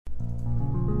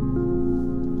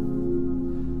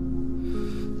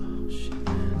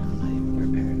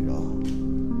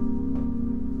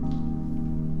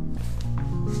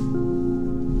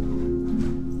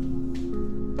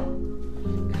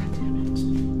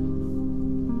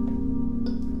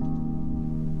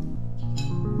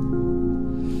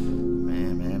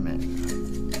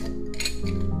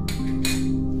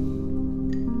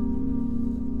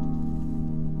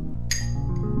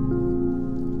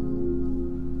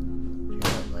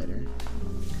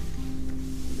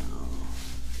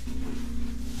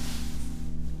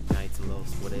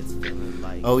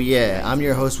Oh yeah, I'm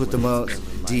your host with the most,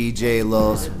 DJ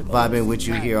Los, vibing with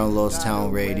you here on Los Town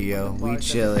Radio. We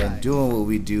chillin', doing what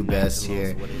we do best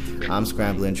here. I'm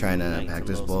scrambling, trying to unpack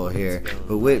this bowl here.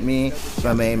 But with me,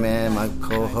 my main man, my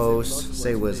co-host,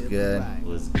 say what's good.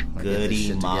 What's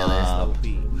goody mob?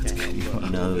 You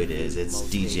know who it is. It's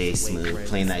DJ Smooth,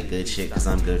 playing that good shit because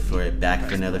I'm good for it. Back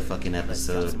for another fucking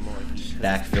episode.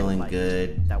 Back feeling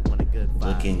good.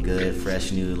 Looking good.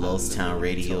 Fresh new Los Town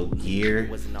Radio gear.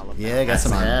 Yeah, got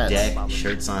some hats. Deck,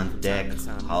 shirts on deck.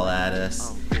 Holla at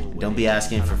us. Don't be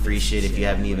asking for free shit if you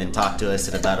haven't even talked to us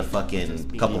in about a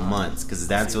fucking couple months, because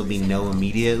the answer will be no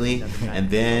immediately, and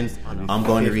then I'm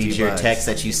going to read your text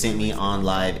that you sent me on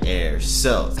live air.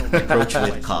 So approach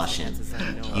with caution.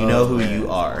 You know who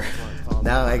you are.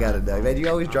 Now I gotta know, man. You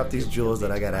always drop these jewels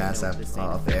that I gotta ask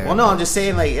off air. Well, no, I'm just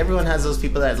saying, like, everyone has those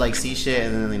people that like see shit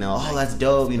and then, you know, oh, that's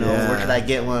dope, you know, where could I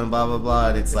get one, blah blah blah.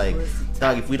 And it's like,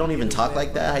 dog, if we don't even talk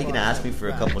like that, how you gonna ask me for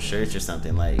a couple shirts or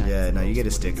something? Like, yeah, no, you get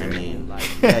a sticker. I mean,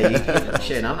 yeah,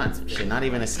 shit, not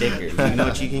even a sticker. You know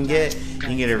what you can get? You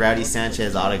can get a Rowdy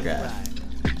Sanchez autograph.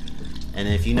 And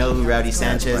if you know who Rowdy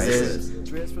Sanchez is,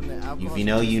 if you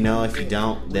know, you know. If you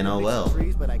don't, then oh well.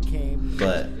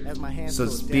 But so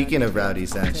speaking of Rowdy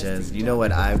Sanchez, you know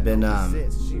what I've been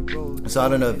so I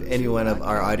don't know if anyone of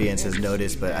our audience has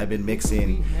noticed, but I've been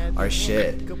mixing our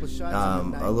shit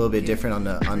a little bit different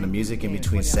on the music in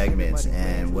between segments.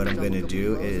 And what I'm gonna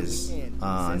do is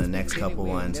on the next couple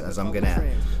ones, as I'm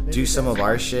gonna do some of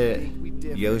our shit,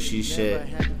 Yoshi shit,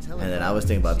 and then I was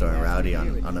thinking about throwing Rowdy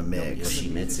on a mix.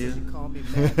 Yoshimitsu?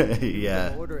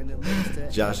 Yeah,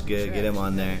 Josh Good, get him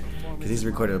on there because he's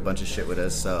recorded a bunch of shit with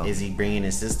us. So is he bringing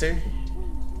his sister,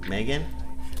 Megan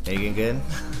Good?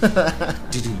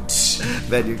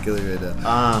 Bet you're killing right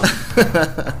now.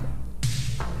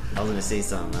 I was gonna say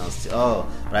something else too. Oh,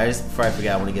 but before I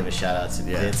forget, I want to give a shout out to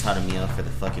Vince Jaramillo for the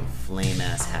fucking flame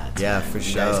ass hats. Yeah, man. for you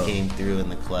sure. You guys came through in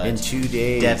the clutch in 2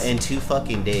 days. In 2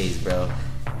 fucking days, bro.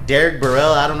 Derek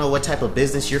Burrell, I don't know what type of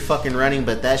business you're fucking running,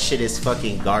 but that shit is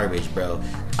fucking garbage, bro.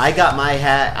 I got my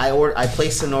hat. I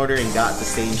placed an order and got the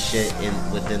same shit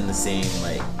within the same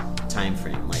like time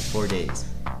frame, like 4 days.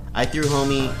 I threw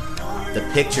homie the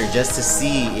picture just to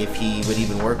see if he would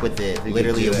even work with it.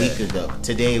 Literally a week ago.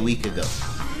 Today, a week ago.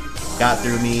 Got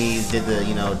through me, did the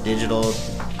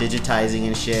digitizing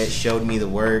and shit. Showed me the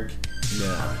work.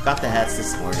 Yeah. Got the hats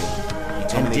this morning. He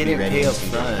told me to be ready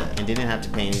and didn't have to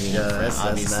pay anything up front.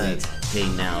 Obviously,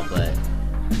 paid now, but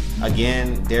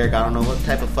again, Derek, I don't know what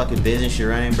type of fucking business you're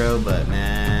running, bro, but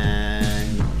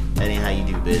man, that ain't how you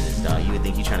do business, dog. You would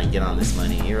think you're trying to get on this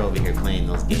money. You're over here playing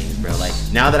those games, bro. Like,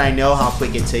 now that I know how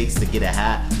quick it takes to get a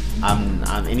hat, I'm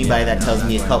anybody that tells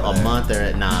me a month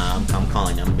or I'm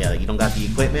calling them. Yeah, like, you don't got the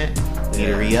equipment. We need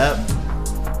to re-up.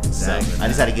 Exactly. So I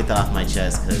just had to get that off my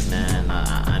chest because, man,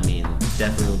 I mean,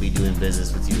 definitely will be doing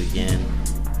business with you again.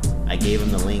 I gave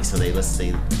them the link so they fuck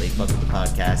with the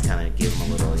podcast, kind of give them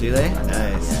a little. Do they?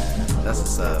 Nice. Yeah, that's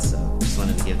what's up. So just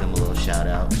wanted to give them a little shout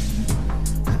out.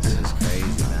 This is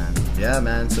crazy, man. Yeah,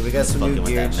 man. So we got some new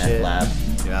gear and shit. Lab.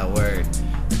 Yeah, word.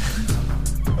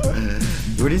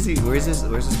 Where's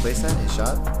this place at? His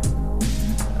shop?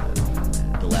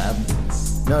 The lab?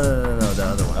 No, the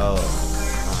other one. Oh.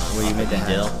 Where you made the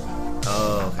Dill?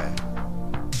 Oh,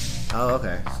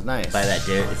 okay. So nice. By that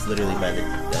dairy, it's literally by the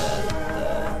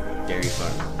dairy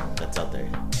farm that's out there.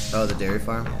 Oh, the dairy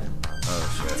farm? Yeah.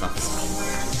 Oh, shit. It's off the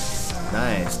street.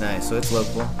 Nice. So it's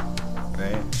local,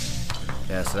 right?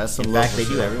 Yeah, so that's some In local fact, they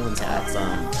do everyone's hats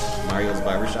on Mario's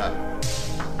Barbershop.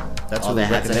 That's all the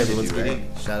hats that everyone's getting.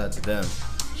 Right? Shout out to them.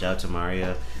 Shout out to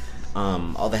Mario.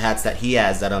 All the hats that he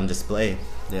has that on display.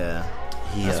 Yeah.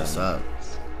 That's what's up.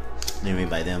 They're made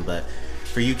by them, but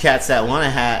for you cats that want a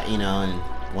hat, you know, and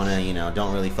want to, you know,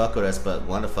 don't really fuck with us, but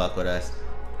want to fuck with us,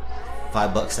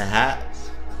 $5 a hat.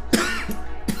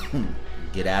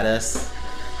 Get at us.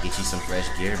 Get you some fresh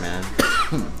gear, man.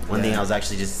 One thing I was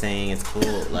actually just saying, it's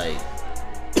cool, like,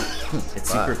 it's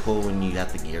super cool when you got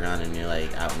the gear on and you're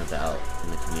like out and about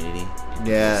in the community. And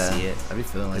you see it. I be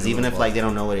feeling like, because even if like they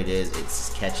don't know what it is,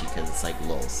 it's catchy because it's like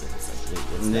Los. And it's like, wait,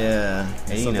 what's that? Yeah,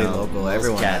 and you know, local. Most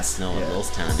everyone cats know what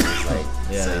Los Town is like.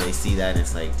 So they see that and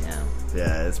it's like, damn.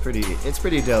 Yeah, it's pretty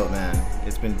dope, man.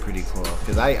 It's been pretty cool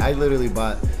because I literally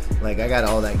bought, like, I got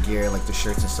all that gear, like the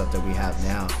shirts and stuff that we have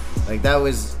now. Like, that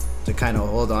was to kind of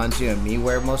hold on to and me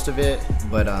wear most of it,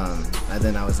 but and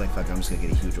then I was like, fuck, I'm just gonna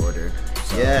get a huge order.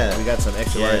 So we got some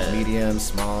extra large, mediums,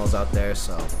 smalls out there.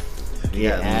 So we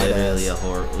got literally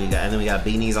and then we got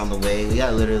beanies on the way. We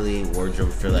got literally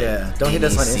wardrobe for like don't hit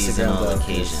us on Instagram though,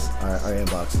 occasion. Our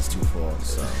inbox is too full.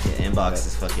 So inbox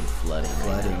is fucking flooding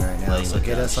right now. So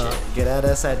get at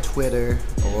us at Twitter,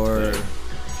 or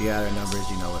if you got our numbers,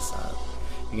 you know what's up.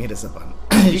 You can hit us up on.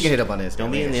 You can hit up on this.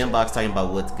 Don't be in the inbox talking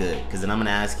about what's good, because then I'm gonna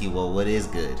ask you, well, what is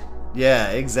good? Yeah,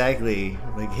 exactly.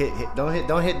 Like don't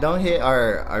hit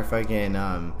our fucking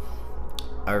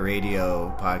our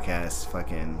radio podcast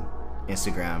fucking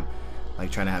Instagram.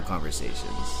 Like trying to have conversations.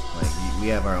 Like we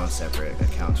have our own separate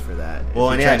accounts for that.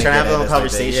 Well, and yeah, trying to have a little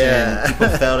conversation. Like people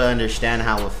fail to understand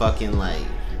how a fucking like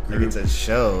it's a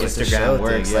show. Instagram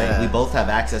works. Like we both have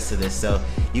access to this, so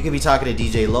you can be talking to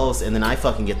DJ Los, and then I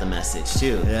fucking get the message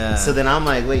too. Yeah. So then I'm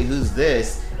like, wait, who's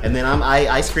this? And then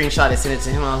I screenshot it, sent it to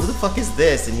him. I'm like, who the fuck is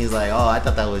this? And he's like, oh, I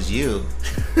thought that was you.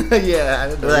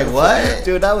 Yeah. We're like, what?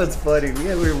 Dude, that was funny.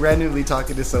 We were randomly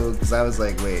talking to someone because I was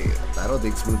like, wait, I don't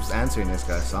think Swoop's answering this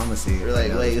guy, so I'm gonna see. We're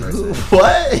like, wait, who?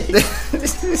 What?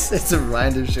 It's a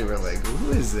random shit. We're like,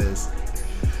 who is this?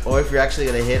 Or if you're actually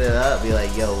gonna hit it up, be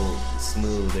like, yo,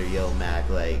 Smooth, or yo, Mac.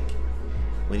 Like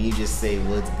when you just say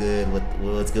what's good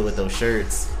with those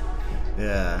shirts.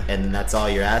 Yeah. And that's all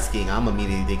you're asking. I'm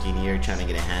immediately thinking you're trying to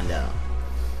get a handout.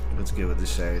 What's good with the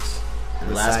shirts? And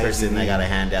the last person I got a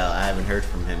handout, I haven't heard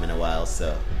from him in a while,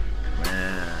 so.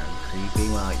 Man,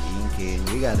 creeping while inking.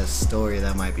 We got a story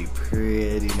that might be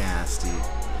pretty nasty.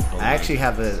 Oh, I actually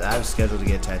I'm scheduled to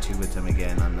get tattooed with him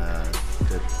again on the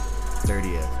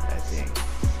 30th, I think.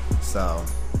 So.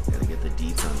 Gotta get the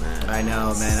deets on that. I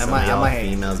know, man. I might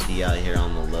females be out here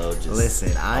on the low. Just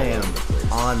listen, I am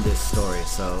on this story,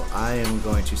 so I am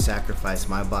going to sacrifice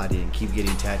my body and keep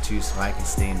getting tattoos so I can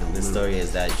stay in the loop. This story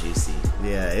is that juicy.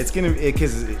 Yeah, it's gonna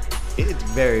because it's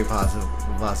very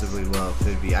possibly well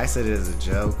could be. I said it as a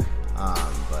joke,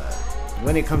 but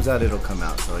when it comes out, it'll come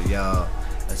out. So y'all,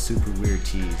 a super weird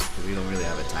tease because we don't really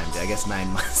have a time. I guess 9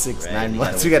 months, 9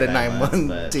 months. We got a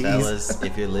 9-month tease. Fellas,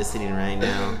 if you're listening right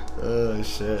now, oh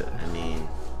shit! I mean,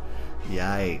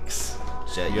 yikes!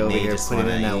 You may just want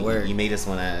to. You may just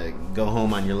want to go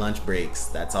home on your lunch breaks.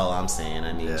 That's all I'm saying.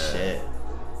 I mean, shit.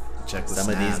 Check the Some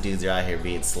snap. of these dudes are out here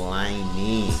being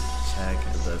slimy. Check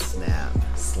the snap.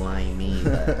 Slimy.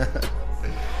 But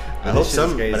I hope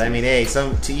some. But I mean, hey,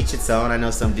 some to each its own. I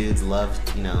know some dudes love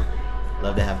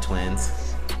to have twins.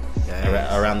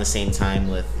 Around the same time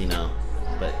with,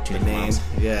 but two moms.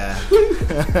 Yeah.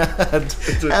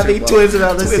 Having twins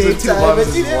around the same time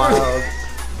is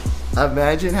wild.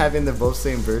 Imagine having the both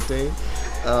same birthday.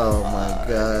 Oh my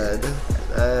god.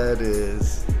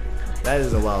 That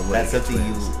is a wild way. That's something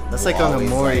that's like on the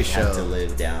Maury show. Have to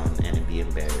live down and be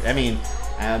embarrassed. I mean,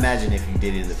 I imagine if you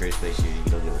did it in the first place, you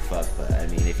don't give a fuck. But I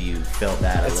mean, if you felt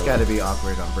that, it's got to be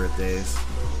awkward on birthdays.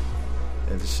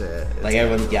 And shit. Like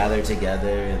everyone's gathered together,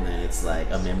 and then it's like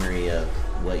a memory of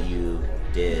what you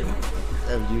did.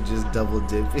 Of you just double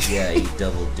dipped. Yeah, you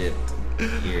double dipped.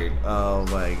 Oh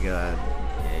my god.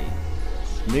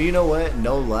 Yeah. You know what?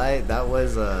 No lie, that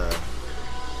was a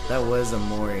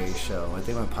Maury show. I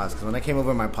think my pops, because when I came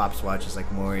over, my pops watches like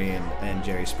Maury and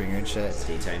Jerry Springer and shit.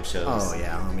 Daytime shows. Oh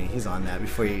yeah, I mean he's on that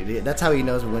before you. That's how he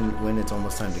knows when it's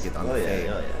almost time to get on the fade.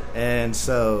 Oh yeah. And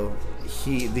so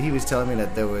he was telling me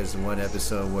that there was one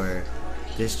episode where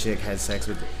this chick had sex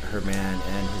with her man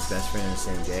and his best friend in the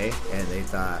same day, and they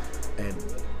thought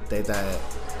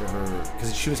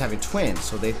because she was having twins,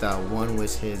 so they thought one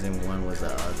was his and one was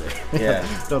the other. Yeah.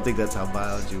 Don't think that's how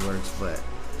biology works, but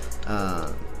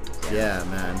yeah,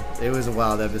 man, it was a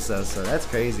wild episode, so that's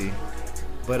crazy.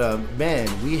 But man,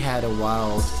 we had a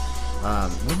wild.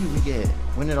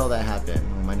 When did all that happen?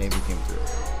 When my neighbor came through.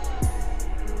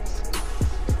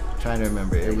 Trying to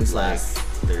remember. It was last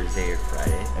Thursday or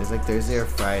Friday. It was like Thursday or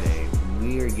Friday.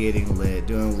 We were getting lit,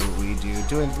 doing what we do,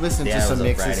 listening to some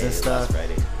mixes and stuff,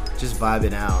 just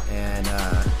vibing out. And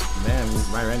man,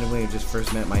 I randomly just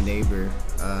first met my neighbor.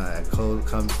 Cole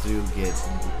comes through, gets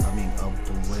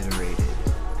obliterated,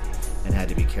 and had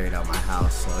to be carried out my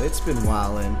house. So it's been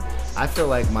wildin'. I feel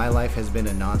like my life has been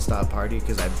a non-stop party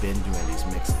because I've been doing these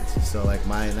mixes. So like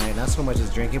my night, not so much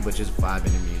as drinking, but just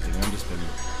vibing to music. I've just been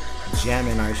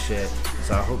jamming our shit.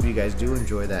 So I hope you guys do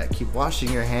enjoy that. Keep washing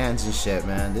your hands and shit,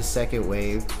 man. This second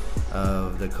wave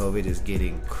of the COVID is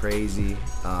getting crazy.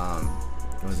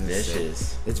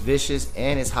 Vicious. It's vicious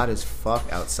and it's hot as fuck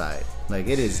outside. Like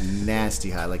it is nasty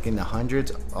hot. Like in the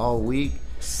hundreds all week.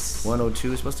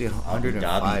 102 is supposed to be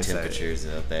 105 temperatures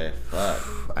out there.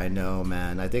 Fuck. I know,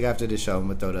 man. I think after the show I'm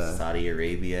gonna throw the Saudi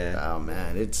Arabia. Oh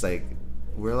man, it's like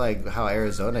we're like how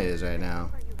Arizona is right now.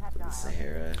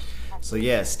 Sahara. So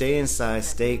yeah, stay inside,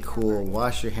 stay cool,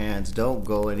 wash your hands, don't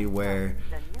go anywhere.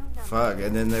 Fuck.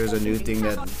 And then there's a new thing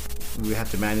that we have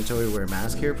to mandatory wear a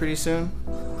mask here pretty soon.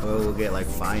 Or we'll get like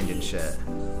fined and shit.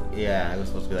 Yeah, it was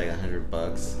supposed to be like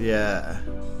 $100. Yeah.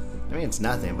 I mean, it's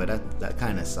nothing, but that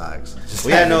kind of sucks.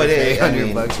 Well, yeah, no, it is.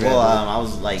 $100 I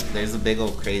was like, there's a big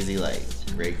old crazy like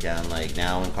break down, like,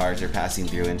 now when cars are passing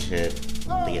through and shit,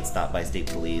 they get stopped by state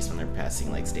police when they're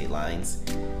passing, like, state lines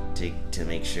to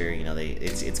make sure, you know,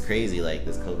 it's crazy. Like,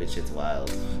 this COVID shit's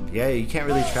wild. Yeah, you can't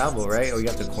really travel, right? Or you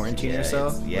have to quarantine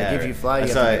yourself. Yeah, like if you fly,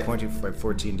 you have to quarantine for like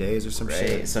 14 days or some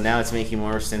shit. So now it's making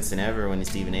more sense than ever when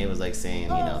Stephen A was like saying, you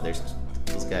know, there's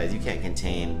those guys, you can't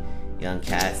contain young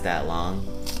cats that long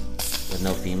with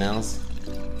no females.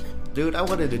 Dude, I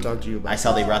wanted to talk to you about I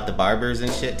saw they brought the barbers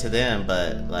and shit to them,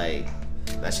 but like,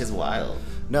 that shit's wild.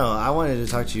 No, I wanted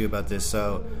to talk to you about this.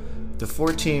 So the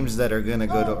 4 teams that are going to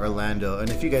go to Orlando, and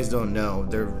if you guys don't know,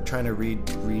 they're trying to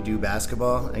redo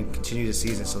basketball and continue the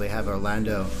season. So they have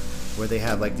Orlando where they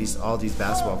have like all these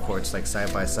basketball courts like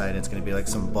side by side. It's going to be like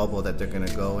some bubble that they're going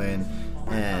to go in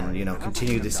and, you know,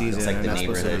 continue the season. It's like the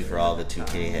neighborhood for all the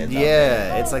 2K heads.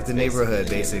 Yeah, it's like the neighborhood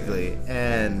basically.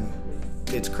 And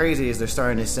it's crazy is they're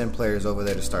starting to send players over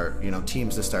there to start, you know,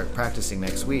 teams to start practicing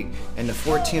next week. And the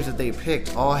 4 teams that they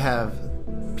picked all have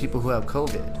people who have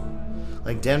COVID.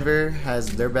 Like Denver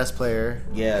has their best player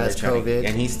has COVID,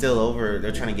 and he's still over.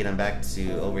 They're trying to get him back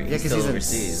to over. Yeah, because he's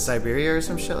overseas, in Siberia or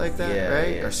some shit like that,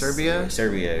 right? Or Serbia.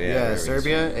 Serbia,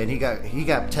 Serbia, and he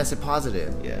got tested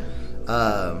positive. Yeah.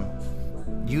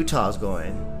 Utah's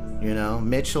going. You know,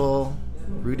 Mitchell,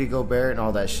 Rudy Gobert, and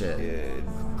all that shit. Yeah.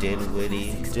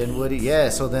 Dinwiddie. Yeah,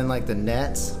 so then like the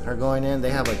Nets are going in. They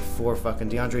have like 4 fucking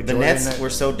DeAndre Jordan. The Nets were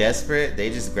so desperate,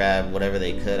 they just grabbed whatever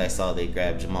they could. I saw they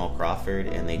grabbed Jamal Crawford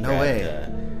and they grabbed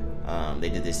they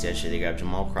did this yesterday. They grabbed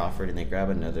Jamal Crawford and they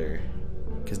grabbed another,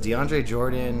 because DeAndre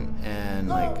Jordan and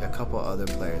like a couple other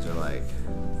players are like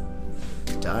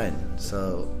done.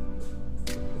 So,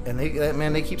 and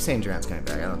they keep saying Durant's coming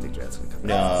back. I don't think Durant's gonna come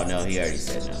back. No, he already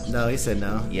said no. No, he said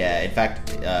no. Yeah, in fact,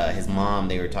 his mom,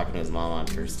 they were talking to his mom on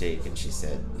First Take, and she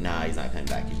said, nah, he's not coming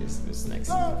back. He just missed the next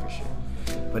season for sure.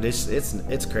 But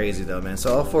it's crazy though, man.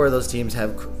 So all 4 of those teams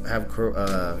have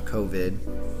COVID.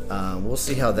 We'll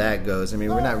see how that goes. I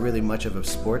mean, we're not really much of a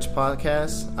sports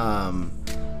podcast,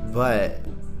 but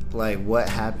like, what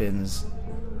happens?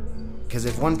 Because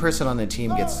if one person on the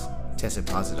team gets tested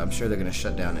positive, I'm sure they're going to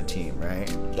shut down a team, right?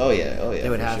 Oh yeah. They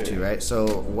would have to, right?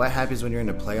 So what happens when you're in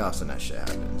the playoffs and that shit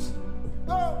happens?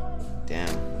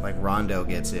 Damn. Like Rondo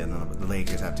gets it and the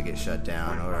Lakers have to get shut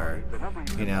down, or,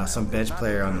 you know, some bench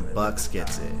player on the Bucks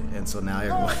gets it, and so now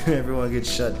everyone gets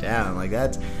shut down. Like,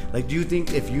 that's like, do you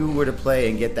think if you were to play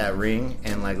and get that ring,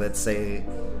 and like, let's say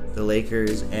the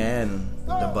Lakers and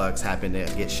the Bucks happen to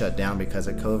get shut down because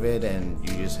of COVID, and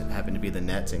you just happen to be the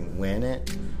Nets and win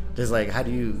it, there's like,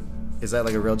 is that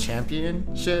like a real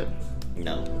championship?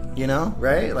 No. You know,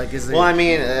 right? Like, is it? Well, I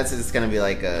mean, it's gonna be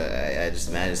like I just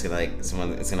imagine it's gonna like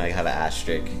someone. It's gonna like have an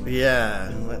asterisk.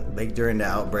 Yeah, like during the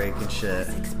outbreak and shit.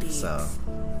 So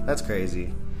that's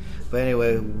crazy. But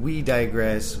anyway, we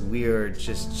digress. We are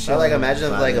just. I like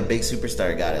imagine if like a big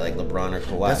superstar got it, like LeBron or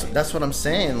Kawhi. That's what I'm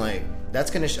saying. Like,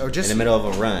 that's gonna or just in the middle of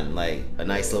a run, like a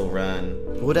nice little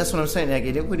run. Well, that's what I'm saying. Like,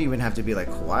 it wouldn't even have to be like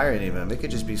Kawhi or any of them. It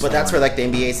could just be. But that's where like the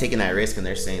NBA is taking that risk, and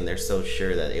they're saying they're so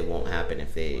sure that it won't happen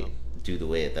if they do the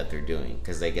way that they're doing,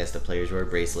 because I guess the players wear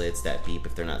bracelets that beep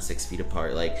if they're not 6 feet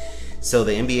apart. Like, so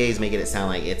the NBA is making it sound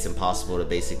like it's impossible to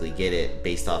basically get it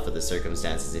based off of the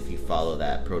circumstances if you follow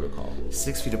that protocol.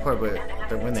 6 feet apart,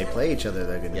 but when they play each other,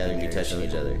 they're gonna be touching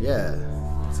each other. Yeah.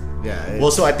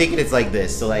 Well, so I think it's like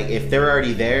this. So like, if they're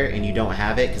already there and you don't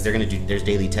have it, because there's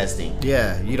daily testing.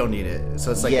 Yeah, you don't need it.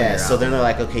 So it's like, yeah. So then they're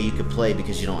like, okay, you could play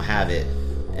because you don't have it.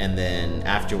 And then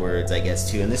afterwards, I guess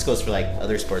too, and this goes for like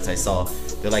other sports I saw,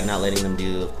 they're like not letting them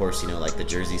do, of course, you know, like the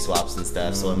jersey swaps and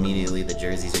stuff. So immediately the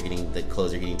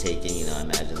clothes are getting taken. You know, I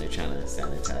imagine they're trying to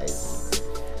sanitize.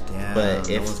 Yeah. But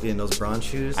if no one's getting those bronze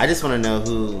shoes, I just want to know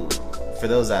who, for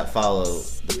those that follow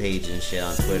the page and shit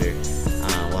on Twitter,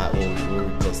 we'll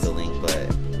post the link. But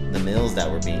the meals that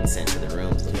were being sent to the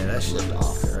rooms looked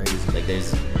awful. Crazy. Like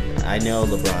I know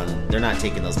LeBron, they're not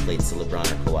taking those plates to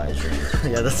LeBron or Kawhi's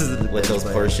room. Yeah, this is with those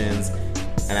portions.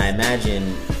 And I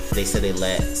imagine they said they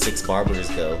let 6 barbers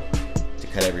go to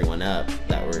cut everyone up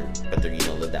but they're, you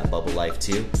know, live that bubble life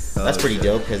too. That's pretty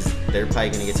dope, because they're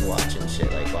probably gonna get to watch and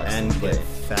shit, like watch and get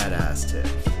fat ass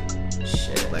tips.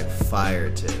 Shit, like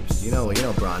fire tips. You know,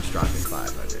 Bron's dropping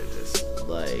 500 just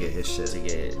like to get his shit. To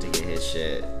get his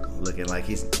shit. Looking like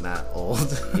he's not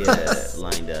old. Yeah,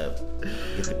 lined up.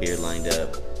 Get the beard lined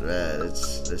up. Yeah,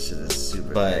 this shit is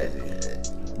super crazy.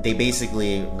 They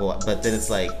basically, but then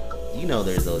it's like, you know,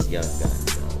 there's those young guns,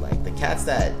 though. Like the cats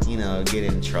that, you know, get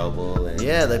in trouble. And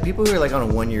yeah, the people who are like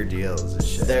on 1-year deals and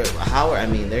shit. They're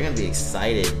gonna be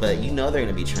excited, but you know they're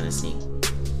gonna be trying to sneak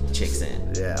chicks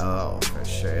in. Yeah, oh, for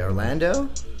sure. Orlando?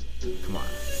 Come on.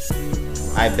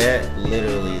 I bet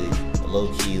literally,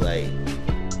 low key, like,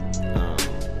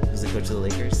 who's the coach of the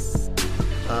Lakers?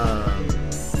 I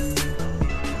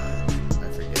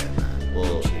forget, man.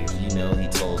 Well, you know, he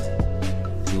told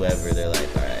whoever, they're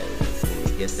like, all right, when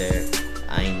we get there,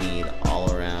 I need all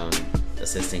around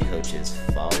assistant coaches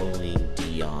following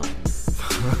Dion.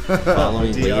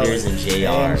 Following leaders and JR.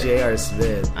 And J.R.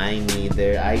 Smith.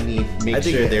 Make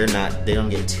sure they don't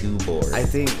get too bored. I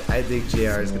think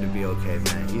JR is gonna be okay,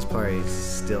 man. He's probably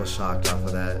still shocked off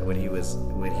of that when he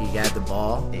had the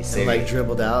ball and like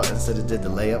dribbled out instead of did the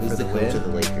layup for the win. Coach of the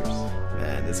Lakers.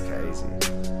 Man, it's crazy.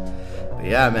 But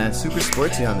yeah, man, super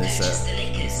sportsy on this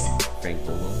Frank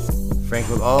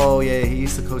Vogel. Oh yeah, he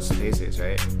used to coach the Pacers,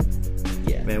 right?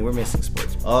 Yeah. Man, we're missing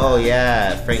sports. Oh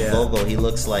yeah, Frank Vogel. He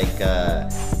looks like the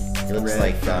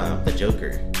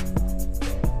Joker.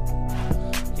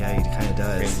 Yeah, he kind of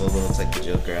does. Frank Vogel looks like the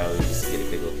Joker. I always used to get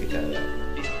a big old kick out of that.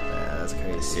 Yeah, that's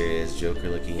crazy. A serious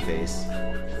Joker-looking face.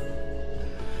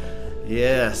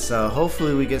 Yeah, so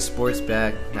hopefully we get sports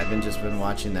back. I've been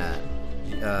watching that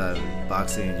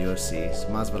boxing and UFC. So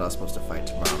Masvidal is supposed to fight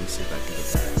tomorrow. Let me see if I can get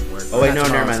that at work. Oh wait, no,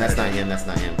 never mind. That's not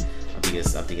him.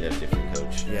 I'm thinking of a different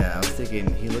coach. Yeah, I was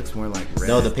thinking he looks more like Red.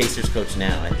 No, the Pacers coach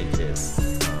now, I think it is.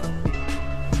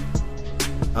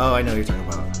 Oh, I know what you're talking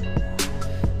about.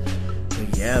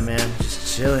 But yeah, man,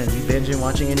 just chilling. You binging,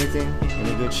 watching anything?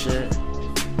 Any good shit?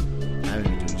 I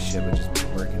haven't been doing shit, but just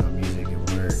been working on music and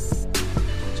work.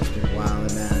 Just been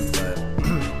wilding, man.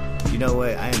 But you know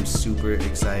what? I am super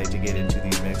excited to get into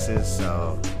these mixes,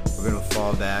 so we're gonna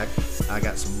fall back. I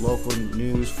got some local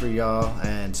news for y'all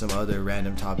and some other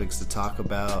random topics to talk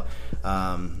about.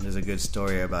 There's a good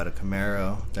story about a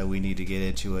Camaro that we need to get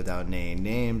into without naming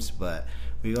names, but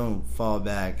we're gonna fall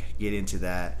back, get into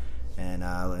that, and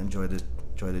I'll enjoy the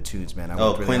tunes, man.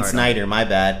 Quinn Snyder, my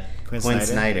bad. Quinn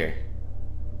Snyder.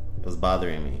 It was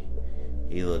bothering me.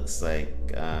 He looks like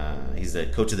he's the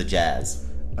coach of the Jazz.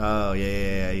 Oh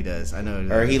yeah, he does. I know.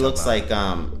 Or he looks like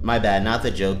my bad, not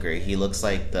the Joker. He looks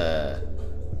like the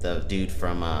dude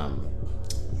from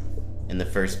in the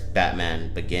first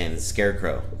Batman Begins,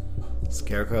 Scarecrow.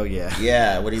 Scarecrow, yeah.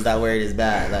 Yeah, when he's not wearing his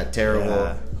bat, that terrible.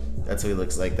 Yeah. That's what he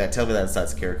looks like. Tell me that's not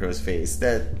Scarecrow's face.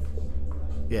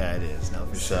 Yeah, it is. No,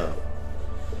 for sure.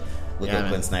 Look at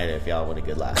Quinn Snyder if y'all want a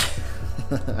good laugh.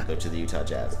 Go to the Utah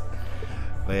Jazz.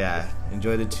 But yeah,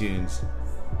 enjoy the tunes.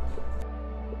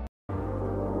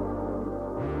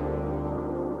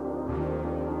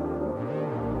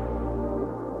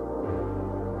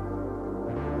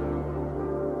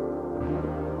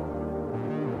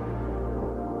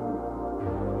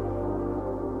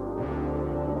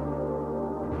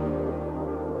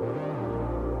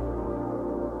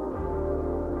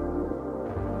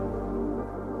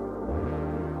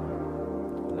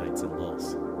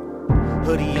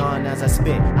 Hoodie on as I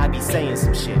spit, I be saying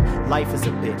some shit. Life is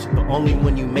a bitch, but only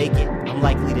when you make it. I'm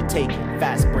likely to take it,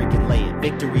 fast break and lay it.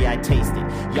 Victory I taste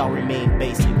it, y'all remain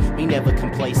basic. Me never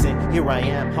complacent, here I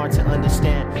am, hard to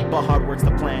understand, but hard work's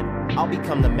the plan. I'll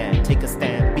become the man, take a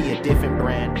stand, be a different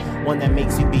brand. One that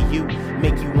makes you be you,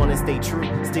 make you wanna stay true.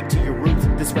 Stick to your roots,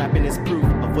 this rapping is proof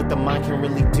of what the mind can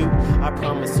really do. I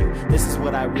promise you, this is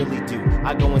what I really do.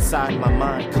 I go inside my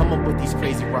mind, come up with these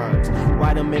crazy rhymes,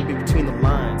 write them in between the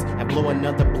lines, and blow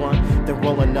another blunt, then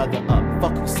roll another up.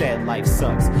 Fuck who said life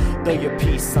sucks, throw your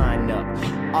peace sign up.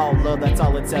 All love, that's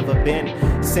all it's ever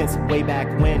been. Since way back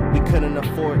when we couldn't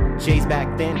afford J's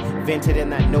back then. Vented in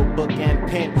that notebook and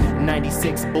pen.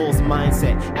 96 Bulls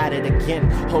mindset, at it again,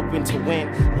 hoping to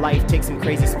win. Life takes some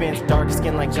crazy spins, dark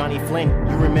skin like Johnny Flynn.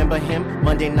 You remember him?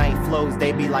 Monday night flows,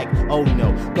 they be like, oh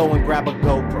no, go and grab a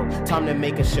GoPro. Time to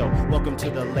make a show. Welcome to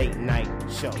the late night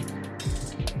show.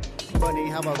 Funny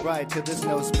how I ride till there's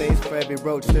no space for every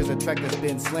roach. There's a track that's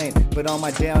been slain. But on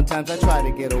my down times I try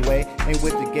to get away. Ain't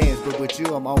with the games, but with you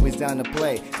I'm always down to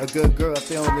play. A good girl if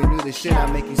they only knew the shit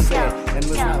I make you say. And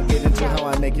let's not get into how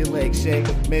I make your legs shake.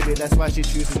 Maybe that's why she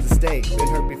chooses to stay. Been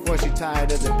hurt before, she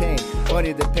tired of the pain.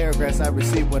 Funny the paragraphs I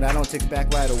receive when I don't text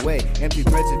back right away. Empty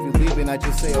threats if you leaving, I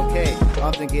just say okay.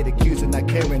 Often get accused of not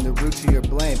carrying the root to your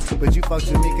blame. But you fucked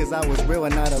with me cause I was real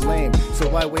and not a lame. So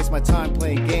why waste my time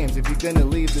playing games? If you're gonna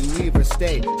leave, then leave or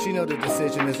stay. She know the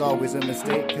decision is always a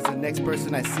mistake, cause the next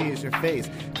person I see is your face.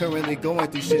 Currently going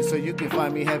through shit so you can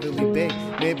find me heavily baked.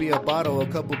 Maybe a bottle, a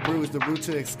couple brews, the route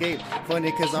to escape.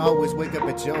 Funny cause I always wake up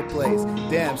at your place.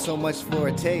 Damn, so much for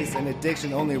a taste. An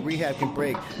addiction only rehab can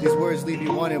break. These words leave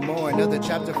you wanting more. Another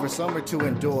chapter for summer to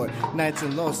endure. Nights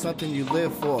and lows, something you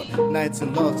live for. Nights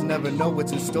and lows, never know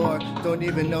what's in store. Don't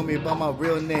even know me by my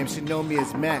real name. She know me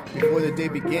as Mac. Before the day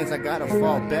begins, I gotta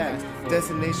fall back.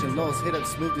 Destination lows, hit up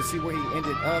Smooth to see where he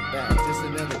ended up at. Just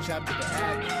another chapter to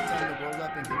add. Time to roll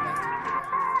up and get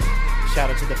back to Shout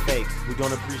out to the fakes who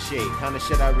don't appreciate kind of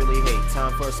shit I really hate.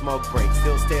 Time for a smoke break.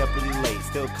 Still stay up really late.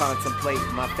 Still contemplate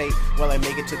my fate. Will I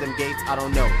make it to them gates? I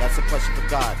don't know. That's a question for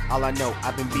God. All I know,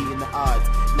 I've been beating the odds.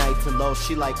 Nights and lows,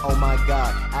 she like, oh my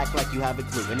God. Act like you have a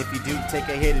clue. And if you do, take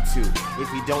a hit or two. If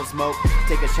you don't smoke,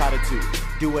 take a shot or two.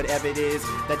 Do whatever it is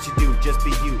that you do. Just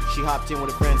be you. She hopped in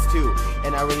with her friends too.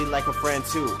 And I really like her friend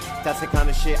too. That's the kind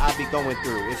of shit I be going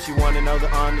through. If she wanna know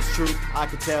the honest truth, I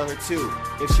could tell her too.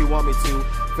 If she want me to.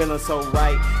 Feeling so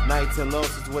right. Nights and lows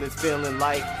is what it's feeling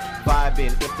like. Vibing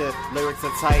if the lyrics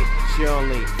are tight. She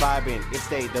only vibing if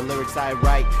the lyrics I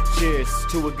write. Cheers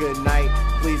to a good night.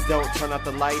 Please don't turn out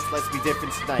the lights. Let's be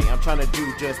different tonight. I'm trying to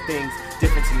do just things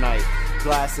different tonight.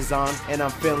 Glasses on and I'm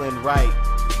feeling right.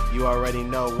 You already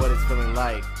know what it's feeling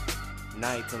like.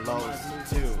 Nights and lows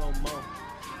too.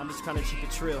 I'm just trying to keep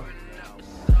it trill.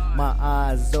 My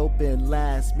eyes open,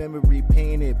 last memory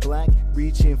painted black.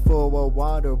 Reaching for a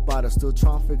water bottle, still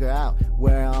trying to figure out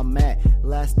where I'm at.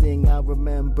 Last thing I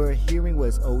remember hearing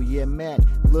was, oh yeah, Matt.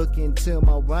 Looking to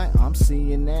my right, I'm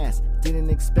seeing ass. Didn't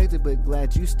expect it, but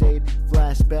glad you stayed.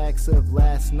 Flashbacks of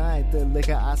last night, the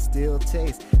liquor I still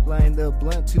taste. Lighting the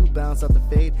blunt to bounce out the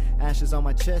fade. Ashes on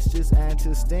my chest just add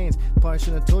to stains. Probably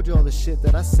shouldn't have told you all the shit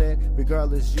that I said.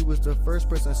 Regardless, you was the first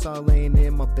person I saw laying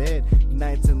in my bed.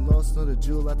 Nights and lows, no the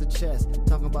jewel out the chest.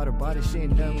 Talking about her body, she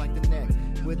ain't nothing like the next.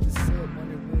 With the sip,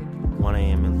 wondering when you 1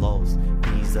 a.m. in lows.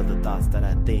 These are the thoughts that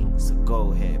I think. So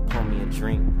go ahead, pour me a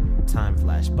drink. Time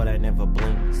flash, but I never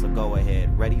blink. So go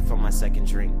ahead, ready for my second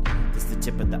drink. This the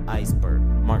tip of the iceberg.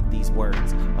 Mark these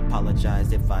words.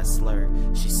 Apologize if I slurred.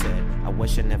 She said, I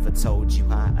wish I never told you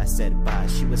hi. I said bye.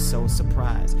 She was so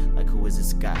surprised. Like, who is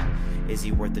this guy? Is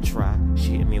he worth a try?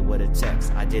 She hit me with a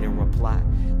text. I didn't reply.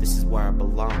 This is where I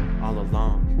belong, all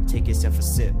along. Take yourself a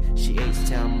sip. She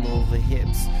H-Town, move her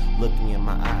hips. Looked me in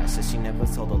my eyes, said she never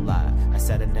told a lie. I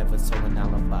said I never told an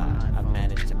alibi. I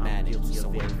managed to manage,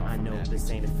 so if I know this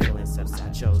ain't a feeling, since I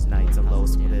chose nights and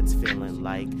lows, what it's feeling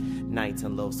like. Nights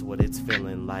and lows, what it's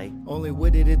feeling like. only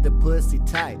with it the pussy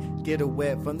tight. Get her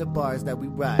wet from the bars that we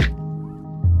ride.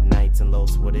 Nights and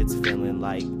lows, what it's feeling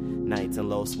like. Nights and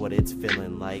lows, what it's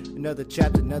feeling like. Another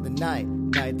chapter, another night.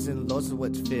 Nights and lows is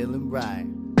what's feeling right.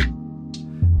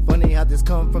 Funny how this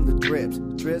come from the drips.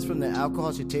 Drips from the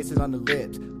alcohol she tasted on the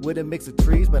lips. With a mix of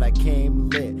trees, but I came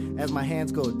lit. As my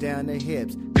hands go down the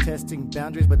hips. Testing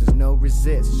boundaries, but there's no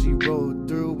resist. She rode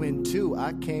through in two,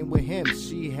 I came with him.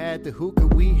 She had the hookah,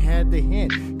 we had the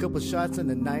hint. Couple shots and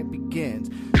the night begins.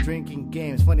 Drinking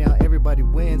games, funny how everybody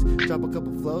wins. Drop a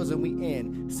couple flows and we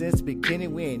in. Since the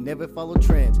beginning, we ain't never followed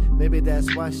trends. Maybe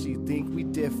that's why she think we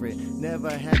different. Never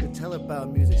had to tell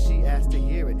about music, she asked to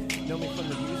hear it. Know me from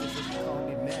the music, so she called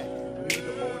me Mac. Me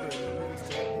the order, lyrics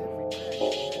to every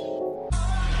track.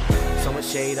 So much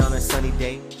shade on a sunny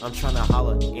day. I'm trying to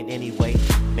holler in any way.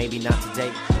 Maybe not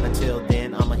today. Until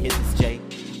then, I'ma hit this J.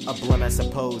 A blunt, I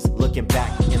suppose. Looking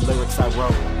back in lyrics I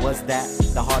wrote. Was that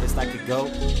the hardest I could go?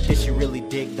 Did she really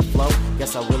dig the flow?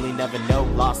 Guess I really never know.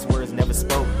 Lost words never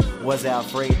spoke. Was I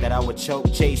afraid that I would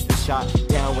choke? Chase the shot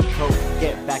down with coke.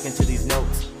 Get back into these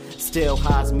notes. Still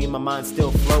highs me, my mind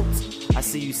still floats. I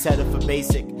see you set up for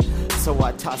basic, so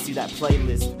I toss you that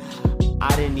playlist.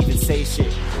 I didn't even say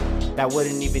shit. That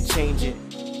wouldn't even change it.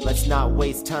 Let's not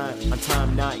waste time on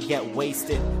time not yet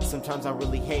wasted. Sometimes I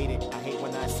really hate it. I hate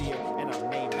when I see it and I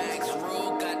name it.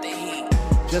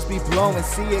 Just be blowing,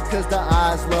 see it cause the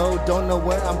eyes low. Don't know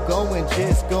where I'm going,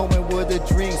 just going where the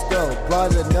drinks go.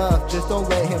 Broad enough, just don't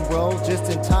let him roll. Just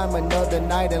in time, another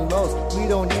night in lows. We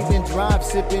don't even drive,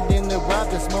 sipping in the rap.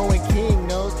 The Smoking King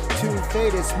knows. Too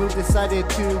faded, smooth, decided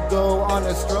to go on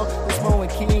a stroll. The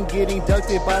Smoking King getting ducked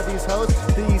by these hoes.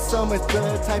 These summers,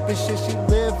 the type of shit she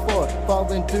live for.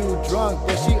 Falling through drunk,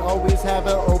 but she always have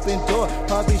an open door.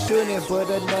 Probably shouldn't, but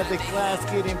another glass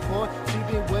getting poured. She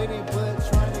been waiting, but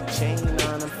trying to chain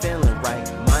on, I'm feeling right.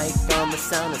 Mic on, the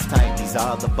sound is tight. These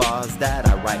are the bars that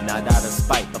I write, not out of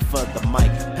spite, but for the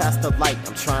mic. Past the light,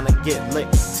 I'm trying to get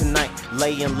lit tonight.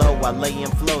 Laying low, I lay in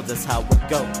flow, that's how it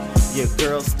go. Your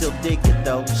girl still dig it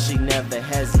though. She never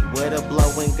hesitate with a blow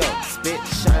and go. Spit,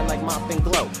 shine like mop and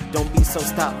glow. Don't be so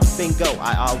stop and go.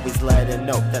 I always let her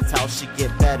know. That's how she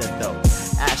get better though.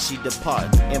 As she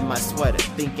departs in my sweater,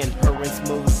 thinking her and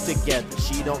Smooth together.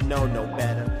 She don't know no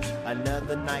better.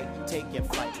 Another night, taking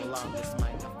flight along this mic.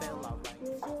 I feel alright.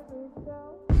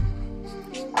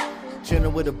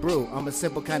 chillin' with a brew. I'm a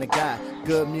simple kind of guy.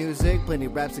 Good music, plenty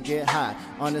raps to get high.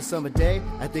 On a summer day,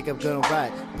 I think I'm gonna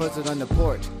ride. Posted on the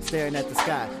porch, staring at the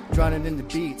sky, drowning in the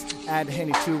beats. Add a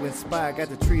Henny to inspire. Got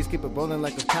the trees, keep it rolling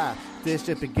like a tide. This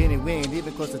shit beginning, we ain't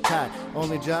even close to tide.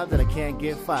 Only job that I can't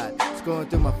get fired. Scrolling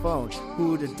through my phone,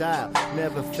 who to dial?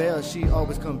 Never fails, she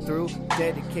always come through.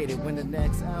 Dedicated when the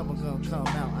next album gonna come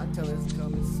out. I tell her it's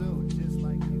coming soon, just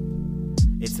like you.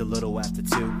 It's a little after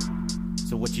 2.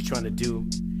 So what you trying to do?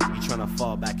 You trying to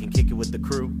fall back and kick it with the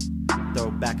crew?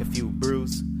 Throw back a few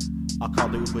brews. I'll call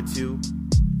the Uber too.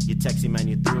 You texting, man,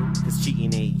 you through. Cause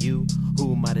cheating ain't you.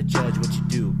 Who am I to judge what you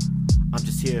do? I'm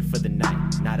just here for the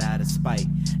night, not out of spite.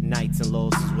 Nights and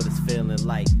lows is what it's feeling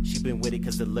like. She been with it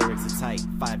cause the lyrics are tight.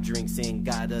 5 drinks in,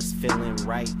 got us feeling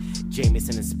right.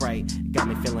 Jameson and Sprite, got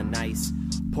me feeling nice.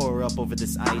 Pour up over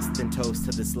this ice, then toast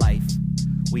to this life.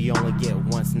 We only get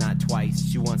once, not twice.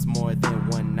 She wants more than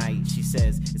one night. She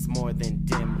says it's more than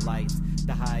dim lights.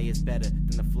 The high is better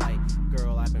than the flight.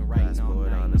 Girl, I've been writing all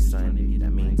night. On a Sunday,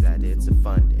 that means that it's a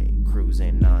fun day.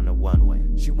 Cruising on a one-way.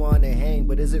 She wanna hang,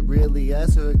 but is it really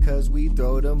us or cause we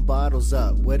throw them bottles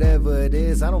up? Whatever it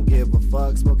is, I don't give a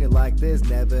fuck. Smoking like this,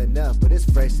 never enough. But it's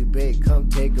freshly baked, come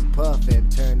take a puff and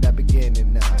turn that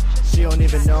beginning up. She don't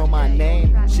even know my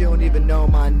name, she don't even know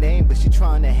my name. But she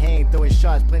trying to hang, throwing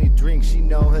shots, plenty drinks, she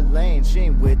know her lane. She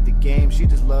ain't with the game, she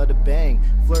just love to bang.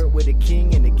 Flirt with the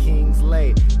king and the king's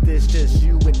late. This just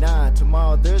you and I,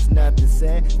 tomorrow there's nothing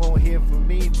said. Won't hear from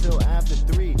me till after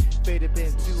 3. Faded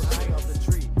been too high off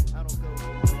the tree. I don't go.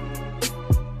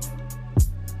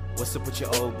 What's up with your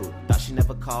old boo? Thought she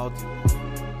never called you.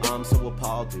 I'm so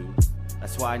appalled, dude.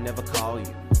 That's why I never call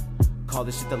you. Call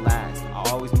this shit the last.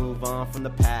 I always move on from the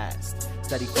past.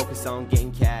 Steady focus on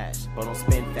getting cash, but don't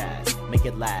spend fast. Make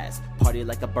it last. Party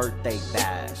like a birthday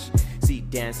bash. See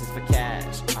dances for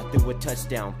cash. I threw a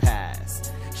touchdown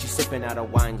pass. She sipping out a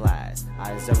wine glass.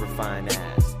 Eyes of a fine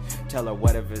ass. Tell her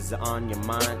whatever's on your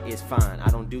mind is fine. I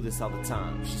don't do this all the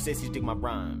time. She says she dig my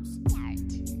rhymes.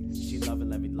 She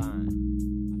loving every line.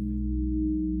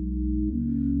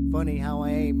 Funny how I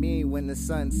ain't me when the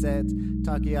sun sets.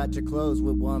 Talking out your clothes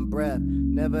with one breath.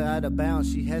 Never out of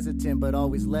bounds, she hesitant but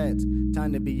always lets.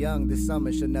 Time to be young, this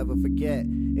summer she'll never forget.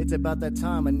 It's about that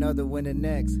time, another winter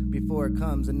next. Before it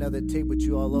comes, another tape with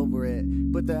you all over it.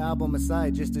 Put the album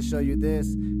aside just to show you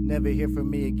this. Never hear from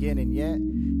me again, and yet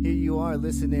here you are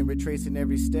listening, retracing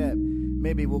every step.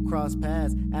 Maybe we'll cross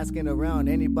paths, asking around,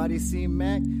 anybody see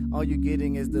Mac? All you're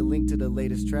getting is the link to the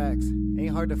latest tracks.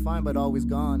 Ain't hard to find but always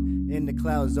gone. In the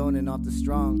clouds zoning off the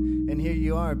strong. And here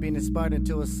you are being inspired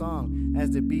into a song.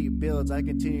 As the beat builds I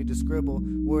continue to scribble.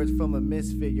 Words from a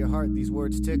misfit, your heart these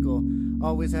words tickle.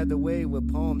 Always had the way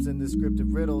with poems and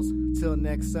descriptive riddles. Till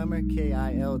next summer,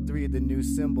 KIL3 the new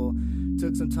symbol.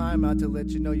 Took some time out to let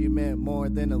you know you meant more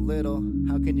than a little.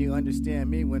 How can you understand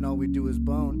me when all we do is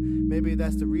bone? Maybe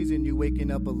that's the reason you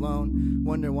waking up alone.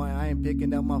 Wonder why I ain't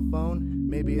picking up my phone?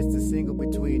 Maybe it's the single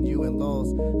between you and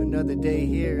Lowe's. Another day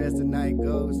here as the night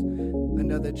goes.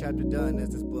 Another chapter done as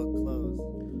this book closed.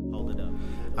 Hold it up.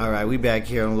 Alright, we back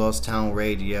here on Lost Town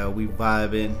Radio. We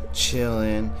vibing,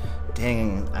 chilling.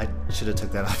 Dang, I should have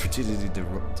took that opportunity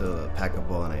to pack a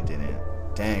bowl and I didn't.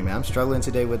 Dang, man, I'm struggling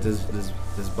today with this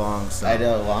bong. So I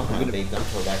know. Well, I'm gonna be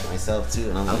pull back myself too,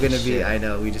 and I'm gonna be. Shit. I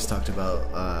know. We just talked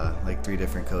about like 3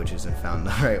 different coaches and found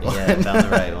the right one. Yeah, found the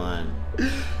right one.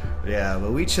 Yeah,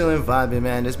 but we chilling, vibing,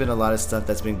 man. There's been a lot of stuff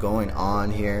that's been going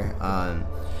on here.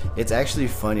 It's actually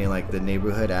funny. Like the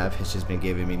neighborhood app has just been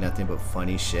giving me nothing but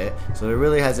funny shit. So there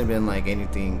really hasn't been like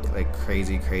anything like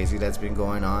crazy that's been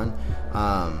going on.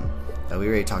 We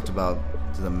already talked about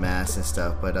the mask and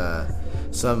stuff, but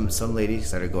some lady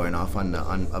started going off on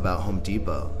about Home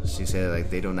Depot. She said like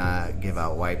they do not give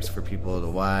out wipes for people to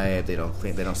wipe. They don't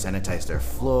sanitize their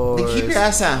floors. Then keep your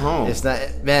ass at home. It's not,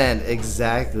 man.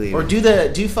 Exactly. Or do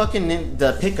fucking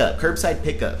the pickup, curbside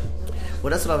pickup. Well,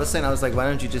 that's what I was saying. I was like, why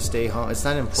don't you just stay home? It's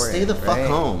not important. Stay the fuck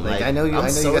home. Like I know you. I'm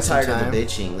so you got tired some time. of the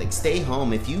bitching. Like stay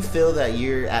home. If you feel that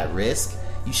you're at risk,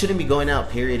 you shouldn't be going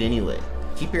out. Period. Anyway,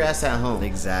 keep your ass at home.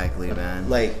 Exactly, man.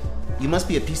 Like. You must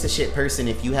be a piece of shit person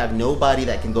if you have nobody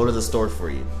that can go to the store for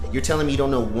you. You're telling me you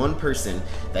don't know one person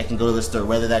that can go to the store,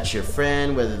 whether that's your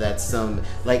friend, whether that's some...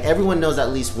 Like, everyone knows at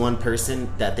least one person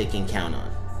that they can count on.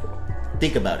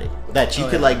 Think about it. That you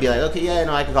could, like, be like, okay, yeah,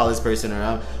 no, I can call this person,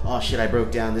 or, oh, shit, I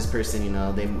broke down this person,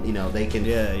 they can...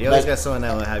 Yeah, you always got someone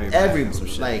that will have your back and some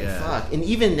shit. Like, fuck. And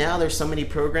even now, there's so many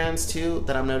programs, too,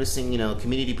 that I'm noticing,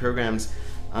 community programs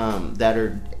that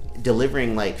are...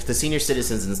 delivering like the senior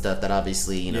citizens and stuff that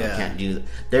obviously can't do.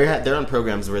 They're on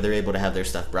programs where they're able to have their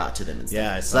stuff brought to them and stuff.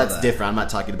 Yeah, so that's different. I'm not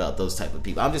talking about those type of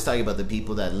people. I'm just talking about the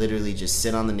people that literally just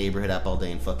sit on the neighborhood app all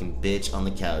day and fucking bitch on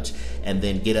the couch, and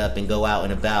then get up and go out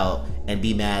and about and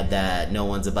be mad that no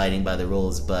one's abiding by the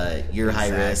rules, but you're high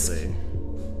risk.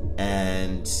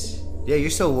 And yeah,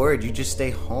 you're so worried. You just stay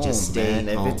home, man.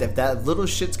 If that little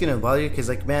shit's gonna bother you, because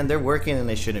like, man, they're working and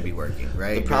they shouldn't be working,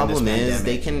 right? The problem is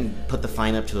they can put the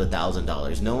fine up to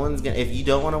 $1,000. No one's gonna. If you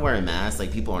don't want to wear a mask,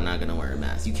 like, people are not gonna wear a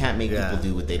mask. You can't make people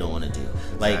do what they don't want to do.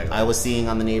 Like, exactly. I was seeing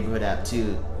on the neighborhood app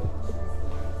too.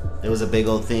 There was a big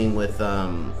old thing with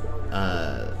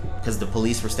because the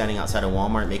police were standing outside of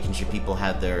Walmart making sure people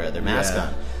had their mask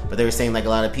on, but they were saying like a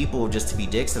lot of people, just to be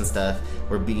dicks and stuff,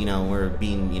 were being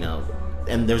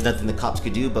and there's nothing the cops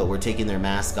could do, but we're taking their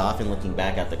mask off and looking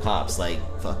back at the cops like,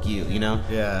 fuck you,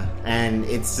 Yeah. And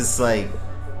it's just like,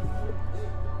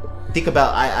 think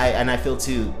about, I feel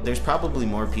too, there's probably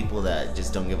more people that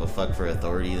just don't give a fuck for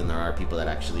authority than there are people that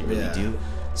actually really do.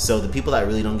 So the people that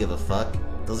really don't give a fuck,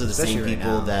 those are the same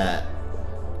people that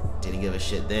didn't give a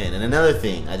shit then. And another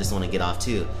thing I just want to get off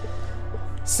too,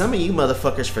 some of you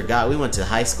motherfuckers forgot we went to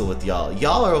high school with y'all.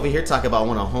 Y'all are over here talking about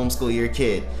want to homeschool your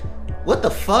kid. What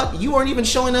the fuck? You weren't even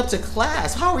showing up to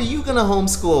class. How are you gonna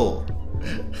homeschool?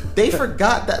 They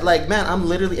forgot that, like, man, I'm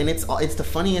literally, and it's the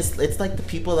funniest. It's like the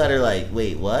people that are like,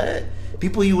 wait, what?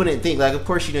 People you wouldn't think. Like, of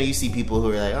course, you see people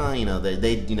who are like, oh,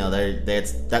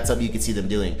 that's something you could see them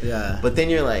doing. Yeah. But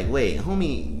then you're like, wait,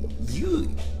 homie,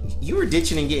 you were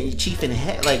ditching and getting chief in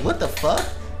head. Like, what the fuck?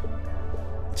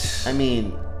 I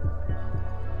mean,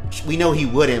 we know he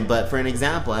wouldn't, but for an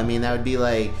example, I mean, that would be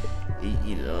like,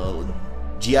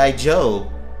 G.I.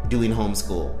 Joe doing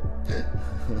homeschool.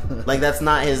 Like, that's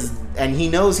not his, and he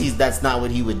knows that's not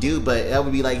what he would do, but that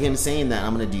would be like him saying that,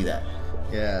 I'm gonna do that.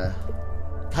 Yeah.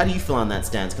 How do you feel on that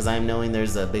stance? Because I'm knowing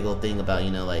there's a big old thing about,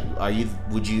 like, are you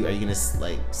gonna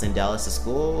like send Dallas to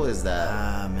school? Is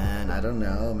that man, I don't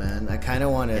know, man. I kind of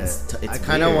want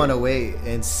to wait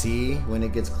and see when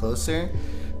it gets closer.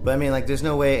 But I mean, like, there's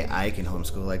no way I can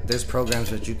homeschool. Like, there's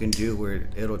programs that you can do where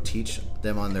it'll teach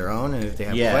them on their own, and if they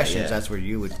have questions, that's where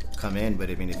you would come in. But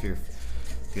I mean, if you'd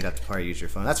have to probably use your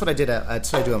phone. That's what I did.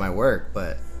 That's what I do at my work.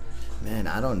 But man,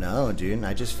 I don't know, dude.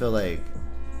 I just feel like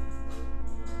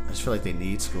they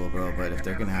need school, bro. But if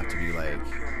they're gonna have to be like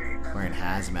wearing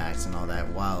hazmats and all that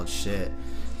wild shit,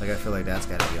 like, I feel like that's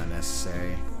got to be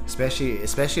unnecessary. Especially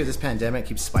if this pandemic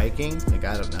keeps spiking. Like,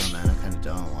 I don't know, man. I kind of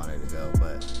don't want it to go,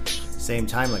 but same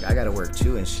time, like, I gotta work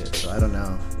too and shit, so I don't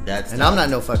know. I'm not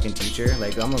no fucking teacher.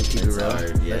 Like, I'm gonna keep it real.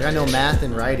 Like, I know math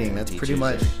and writing. That's pretty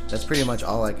much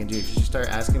all I can do. If you start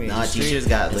asking me, teachers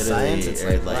got literally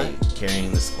science, like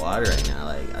carrying the squad right now.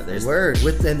 Like, there's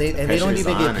and they don't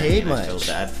even get paid much. I feel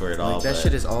bad for it all. Like, that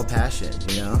shit is all passion,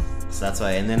 So that's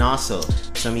why. And then also,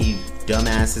 some of you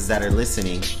dumbasses that are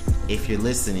listening, if you're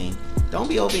listening, don't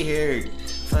be over here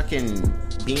fucking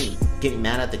getting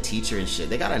mad at the teacher and shit.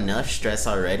 They got enough stress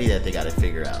already that they got to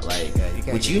figure out. Like,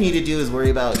 what you need to do is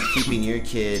worry about keeping your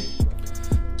kid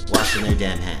washing their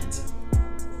damn hands.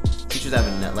 Teachers have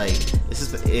enough. Like, this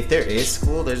is, if there is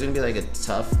school, there's gonna be like a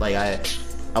tough. Like, I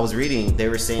was reading, they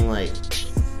were saying like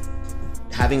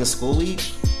having a school week,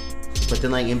 but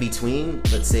then like in between,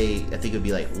 let's say, I think it would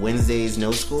be like Wednesdays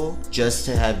no school, just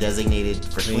to have designated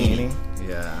for cleaning.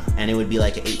 Yeah. And it would be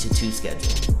like an 8 to 2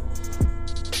 schedule.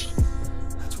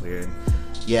 Weird.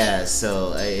 Yeah,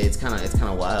 so it's kind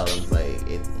of wild.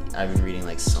 I've been reading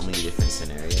like so many different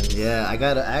scenarios. Yeah, I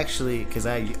gotta actually, because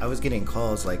I was getting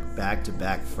calls like back to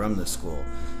back from the school,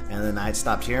 and then I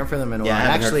stopped hearing from them in a while. I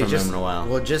haven't heard from them in a while.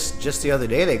 Well, just the other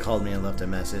day they called me and left a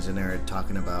message, and they were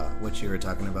talking about what you were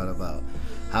talking about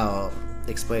how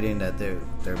explaining that they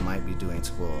might be doing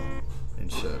school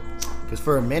and shit. Because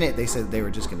for a minute they said they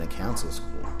were just gonna cancel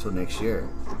school until next year.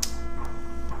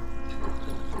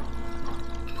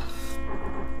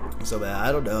 So, man,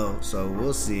 I don't know. So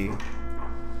we'll see.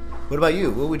 What about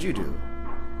you? What would you do?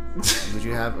 Would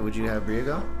you have Bria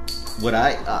go? Would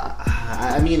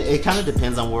I mean, it kind of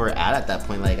depends on where we're at that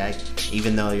point. Like,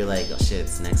 even though you're like, oh shit,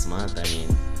 it's next month. I mean,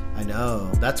 I know.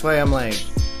 That's why I'm like,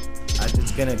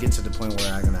 it's gonna get to the point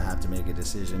where I'm gonna have to make a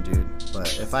decision, dude.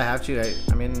 But if I have to, I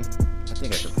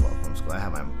think I could pull off homeschool. I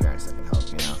have my parents that can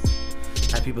help,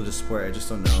 I have people to support. I just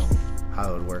don't know how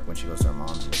it would work when she goes to her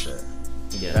mom's and shit.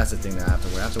 Yeah, that's the thing that I have to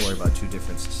worry. I have to worry about two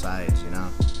different sides,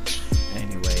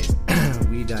 Anyways,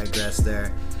 we digress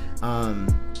there.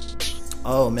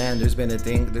 Oh man, there's been a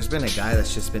guy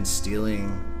that's just been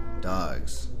stealing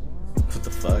dogs. What the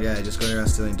fuck? Yeah, just going around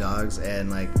stealing dogs, and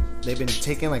like they've been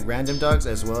taking like random dogs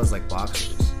as well as like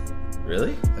boxers.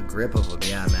 Really? A grip of them,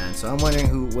 yeah, man. So I'm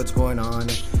wondering what's going on.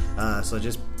 So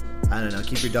just, I don't know,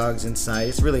 keep your dogs inside.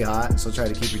 It's really hot, so try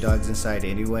to keep your dogs inside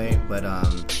anyway. But I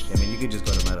mean, you could just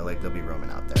go to Meadow Lake; they'll be roaming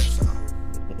out there.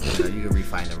 So you can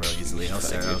re-find them real easily. You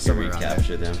can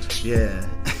recapture them. Yeah.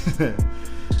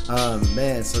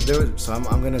 Man, so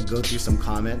I'm gonna go through some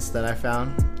comments that I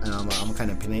found, and I'm kind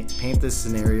of paint this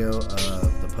scenario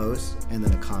of the post and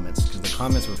then the comments, because the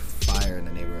comments were fire in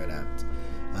the neighborhood app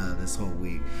this whole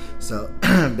week. So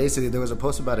basically, there was a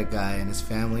post about a guy and his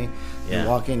family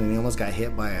walking, and he almost got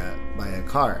hit by a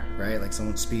car, right? Like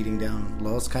someone speeding down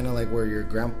low. It's kind of like where your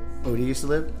grandpa Odie used to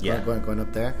live. Yeah, going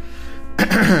up there.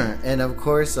 And of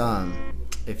course,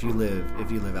 if you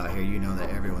live out here, you know that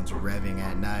everyone's revving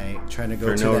at night, trying to go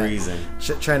for to no that, reason.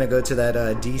 Trying to go to that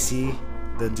DC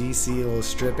little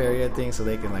strip area thing, so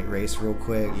they can like race real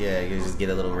quick. Yeah, you just get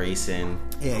a little race in.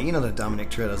 Yeah, you know the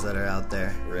Dominic Torettos that are out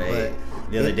there. Right.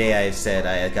 But the other day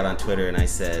I got on Twitter and I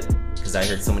said, because I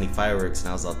heard so many fireworks and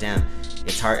I was all, damn,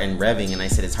 it's hard, and revving, and I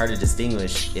said it's hard to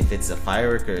distinguish if it's a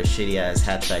firework or a shitty ass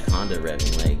hatchback Honda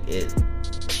revving. Like it,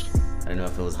 I don't know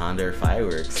if it was Honda or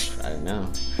fireworks. I don't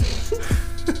know.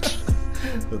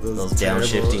 With those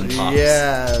downshifting pops.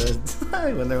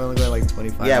 Yeah, when they're only going like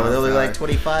 25. Yeah, when they're only like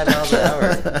 25 miles an hour.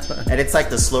 And it's like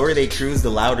the slower they cruise, the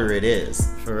louder it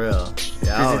is. For real.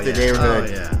 Yeah, visit the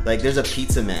neighborhood. Like there's a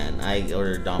pizza man. I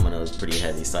ordered Domino's pretty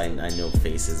heavy, so I know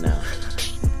faces now.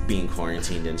 Being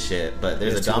quarantined and shit. But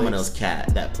there's a Domino's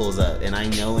cat that pulls up, and I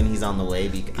know when he's on the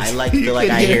way. I feel like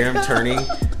I hear him turning.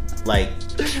 Like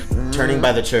turning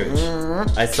by the church.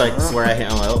 I like swear I hear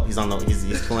him. Oh,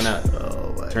 he's pulling up.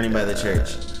 Oh my turning God. by the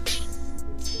church.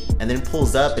 And then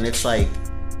pulls up, and it's like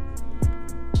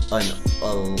an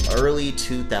early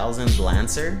 2000s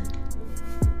Lancer.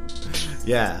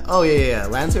 Yeah. Oh yeah.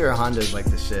 Lancer or Honda is like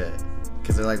the shit,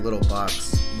 because they're like little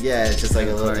box. Yeah, it's just like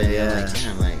a little bit. Yeah. Like,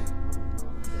 damn, like.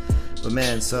 But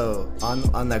man, so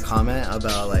on that comment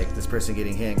about like this person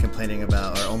getting hit and complaining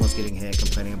about, or almost getting hit and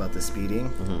complaining about the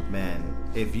speeding, man,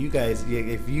 if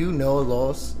you know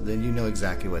Los, then you know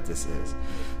exactly what this is.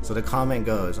 So the comment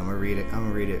goes, I'm gonna read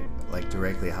it like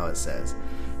directly how it says.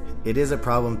 It is a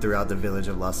problem throughout the village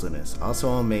of Los Lunas. Also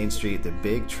on Main Street, the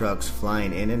big trucks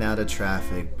flying in and out of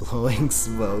traffic, blowing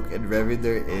smoke and revving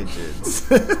their engines.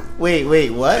 Wait,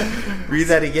 what? Read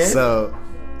that again?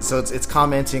 So it's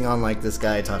commenting on like this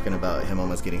guy talking about him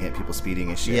almost getting hit, people speeding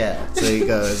and shit. Yeah. So he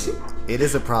goes, it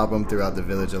is a problem throughout the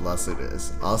village of Los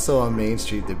Lunas. Also on Main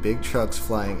Street, the big trucks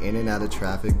flying in and out of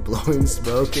traffic, blowing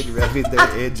smoke and revving their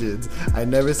engines. I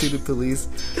never see the police,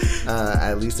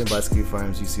 at least in Bosque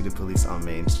Farms, you see the police on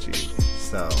Main Street.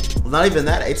 So. Well, not even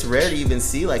that. It's rare to even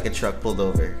see like a truck pulled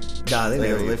over. Nah, they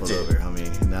never get pulled over,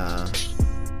 homie. Nah.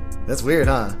 That's weird,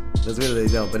 huh? That's weird that they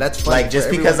don't. But that's funny. Like, just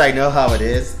because I know how it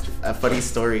is. A funny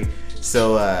story.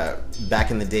 So, back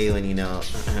in the day when,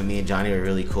 me and Johnny were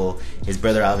really cool, his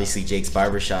brother, obviously, Jake's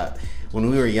Barbershop.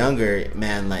 When we were younger,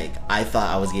 man, like, I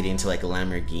thought I was getting into, like, a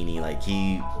Lamborghini. Like,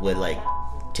 he would, like,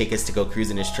 take us to go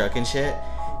cruise in his truck and shit.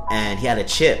 And he had a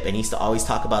chip, and he used to always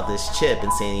talk about this chip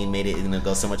and saying he made it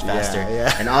go so much faster.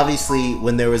 Yeah. And obviously,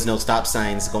 when there was no stop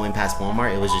signs going past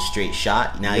Walmart, it was just straight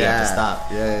shot. Now you have to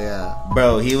stop. Yeah.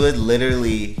 Bro, he would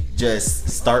literally just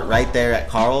start right there at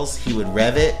Carl's. He would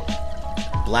rev it.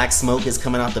 Black smoke is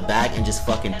coming out the back and just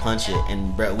fucking punch it.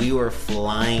 And bro, we were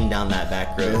flying down that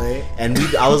back road. Really? And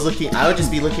I would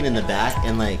just be looking in the back,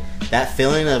 and like that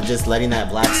feeling of just letting that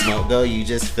black smoke go, you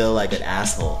just feel like an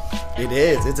asshole. It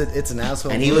is. It's an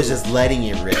asshole. And he was just letting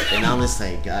it rip, and I'm just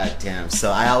like, God damn.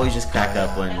 So I always just crack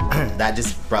up when that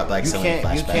just brought back so many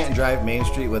flashbacks. You can't drive Main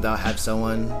Street without have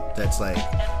someone that's like,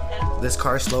 this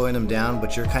car slowing him down,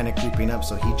 but you're kind of creeping up,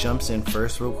 so he jumps in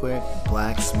first real quick,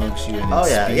 black smokes you, and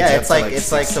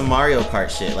it's like some Mario Kart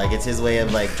shit. Like it's his way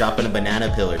of like dropping a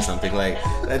banana pill or something. Like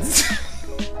that's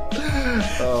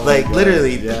like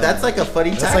literally, that's like a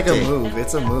funny tactic. That's like a move.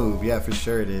 It's a move. Yeah, for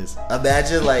sure it is.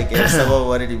 Imagine like if someone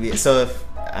wanted to be. So if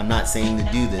I'm not saying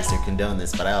to do this or condone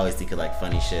this, but I always think of like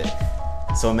funny shit.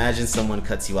 So imagine someone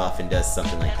cuts you off and does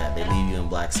something like that. They leave you in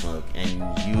black smoke, and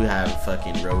you have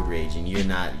fucking road rage, and you're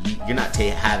not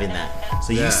having that.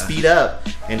 So you speed up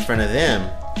in front of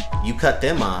them, you cut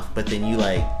them off, but then you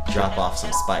like drop off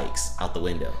some spikes out the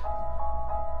window.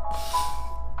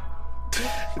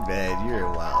 Man,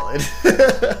 you're wild.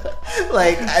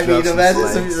 Like, I mean,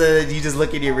 imagine you just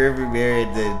look in your rearview mirror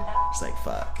and then it's like,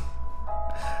 fuck.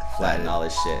 Flatten all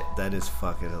this shit. That is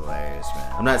fucking hilarious,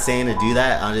 man. I'm not saying to do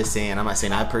that. I'm not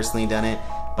saying I've personally done it,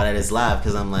 but I just laugh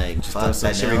because I'm like, fuck,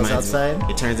 that shit reminds me.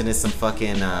 It turns into some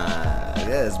fucking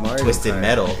it's Mario Twisted Kart.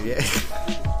 Metal. Yeah.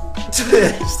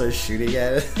 Start shooting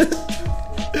at it.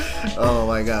 Oh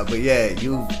my god! But yeah,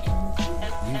 you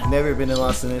You've never been in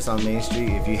Los Angeles on Main Street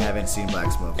if you haven't seen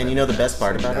Black Smoke. And you know the best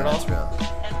part about it all?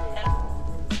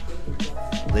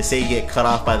 They say you get cut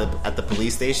off at the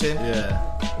police station.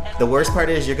 Yeah. The worst part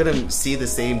is you're gonna see the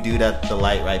same dude at the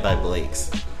light right by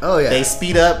Blake's. Oh yeah. They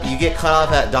speed up. You get cut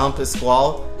off at Don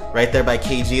Pasquale right there by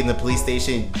KG in the police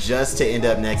station just to end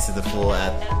up next to the fool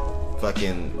at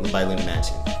fucking by Luna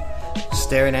Mansion.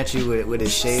 Staring at you with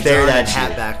his shades on and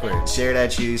hat backwards. Stared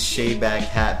at you, shade back,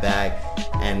 hat back,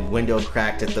 and window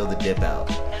cracked to throw the dip out.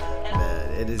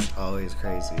 Man, it is always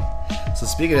crazy. So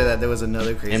speaking of that, there was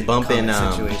another crazy and bumping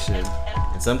situation.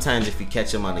 And sometimes if you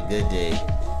catch them on a good day,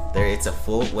 it's a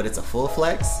full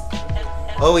flex.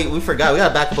 Oh, we forgot. We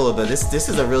gotta back up a little bit. This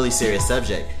is a really serious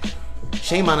subject.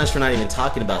 Shame on us for not even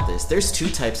talking about this. There's two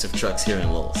types of trucks here in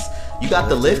Lowell's. You got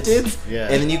the lifteds, yeah,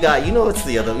 and then you got, what's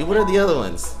the other? What are the other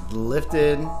ones? The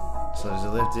lifted. So there's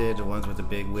the lifted, the ones with the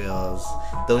big wheels.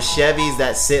 Those Chevys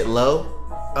that sit low.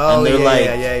 Oh, and they're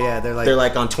yeah. They're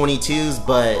like on 22s,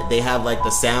 but they have like the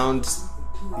sound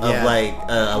of like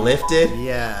a lifted.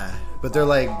 Yeah, but they're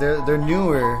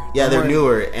newer. Yeah, they're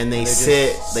newer, and they just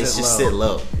sit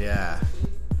low. Yeah.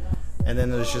 And then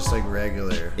there's just like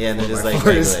regular. Yeah, and they're just like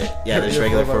regular. Yeah, there's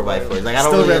regular 4x4s. Like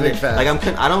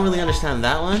I don't really understand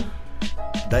that one.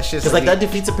 That's just because that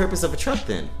defeats the purpose of a truck.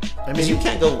 Then I mean, you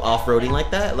can't go off roading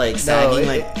like that, like sagging.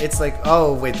 It's like,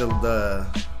 oh wait, the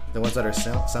ones that are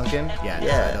sunken.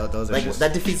 Yeah. Those are just,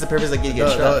 that defeats the purpose of getting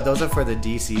a truck. Those are for the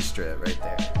DC strip right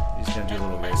there. You're just gonna do a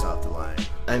little race off the line.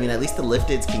 I mean, at least the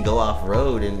lifteds can go off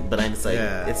road, but I'm just like,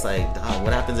 it's like, dog,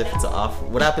 what happens if it's off?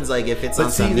 What happens like if it's on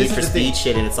some Need for Speed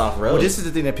shit and it's off road? Well, this is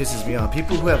the thing that pisses me off.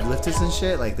 People who have lifteds and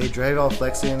shit, like they drive all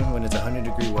flexing when it's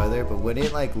 100-degree weather, but when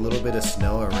it like a little bit of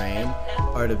snow or rain,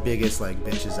 are the biggest like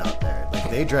bitches out there. Like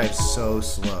they drive so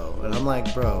slow, and I'm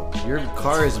like, bro, your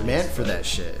car is meant for that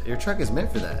shit. Your truck is meant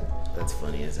for that. That's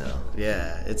funny as hell.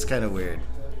 Yeah, it's kind of weird.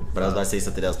 But I was about to say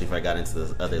something else before I got into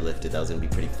the other lifted. That was gonna be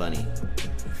pretty funny.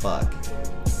 Fuck.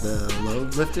 The low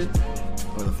lifted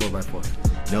or the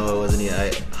 4x4? No, it wasn't.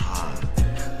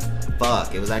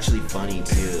 Fuck. It was actually funny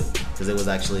too, because it was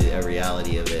actually a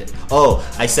reality of it. Oh,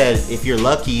 I said if you're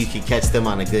lucky, you can catch them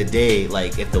on a good day,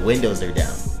 like if the windows are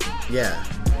down. Yeah.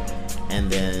 And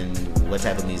then, what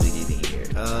type of music do you think you hear?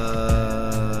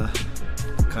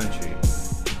 Country.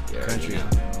 Country.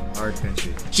 Hard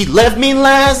country. She left me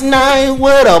last night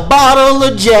with a bottle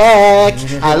of Jack.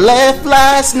 I left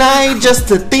last night just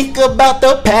to think about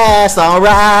the past.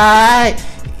 Alright.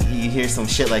 You hear some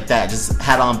shit like that, just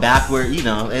hat on backward,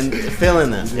 and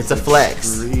feeling them. It's a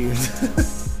flex.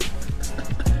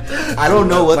 I don't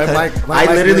know what I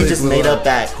literally just made up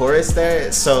that chorus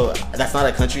there, so that's not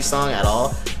a country song at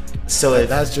all. So if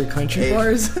that's your country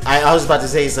bars? I was about to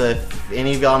say, so if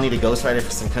any of y'all need a ghostwriter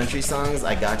for some country songs,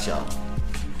 I got y'all.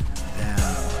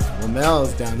 Well,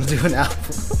 Mel's down to do an album.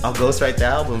 I'll ghostwrite the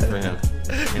album for him.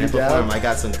 And if I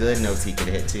got some good notes he could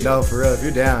hit too. No, for real. If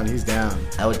you're down, he's down.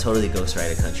 I would totally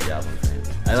ghostwrite a country album for him.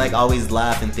 I always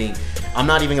laugh and think, I'm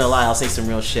not even gonna lie, I'll say some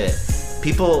real shit.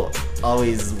 People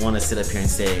always want to sit up here and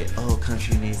say, oh,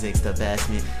 country music's the best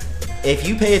music. If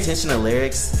you pay attention to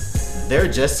lyrics, they're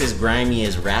just as grimy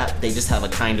as rap. They just have a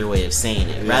kinder way of saying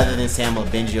it. Yeah. Rather than say I'm gonna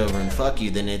bend you over and fuck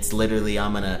you, then it's literally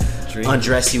I'm gonna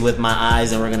undress you with my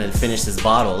eyes and we're gonna finish this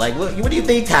bottle. Like, what do you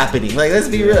think's happening? Like, let's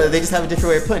be real. They just have a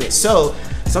different way of putting it. So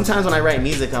sometimes when I write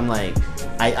music, I'm like,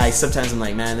 sometimes I'm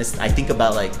like, man, I think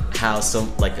about like how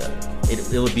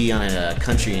it would be on a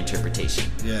country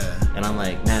interpretation. Yeah. And I'm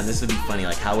like, man, this would be funny.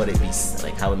 Like, how would it be?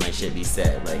 Like, how would my shit be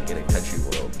said? Like in a country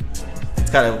world.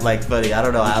 Kind of like funny. I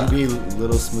don't know. Would you be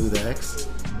Little Smooth X?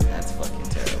 That's fucking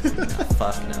terrible. Nah,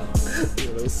 fuck no.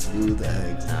 Little Smooth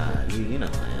X. Nah, you know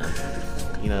I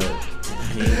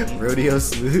am. Rodeo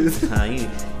Smooth. You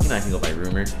know I can go by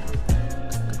Rumor.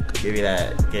 Give you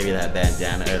that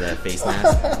bandana or that face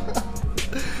mask.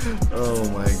 Oh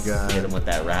my god. Hit him with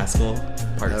that Rascal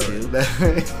Part 2. The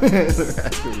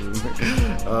Rascal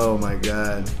Rumor. Oh my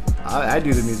god. I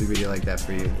do the music video like that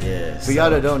for you. Yeah. For y'all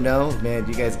that don't know, man,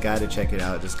 you guys gotta check it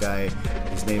out. This guy,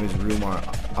 his name is Rumar,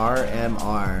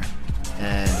 RMR,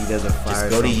 and he does a fire.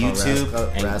 Just go to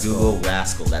YouTube and Google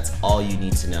Rascal. That's all you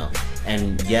need to know.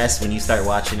 And yes, when you start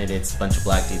watching it, it's a bunch of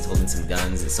black dudes holding some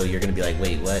guns. So you're gonna be like,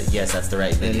 wait, what? Yes, that's the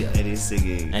right video. And he's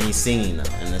singing. And he's singing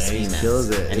though, and the ski mask. He kills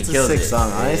it. And it's he kills a sick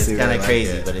song. Honestly, it's kind of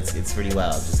crazy, like but it's pretty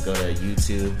wild. Just go to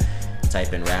YouTube.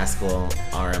 Type in Rascal,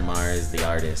 RMR is the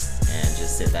artist, and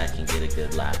just sit back and get a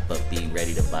good laugh, but be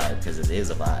ready to vibe, because it is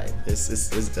a vibe.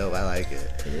 It's dope. I like it.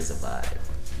 It is a vibe.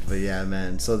 But yeah,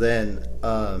 man. So then,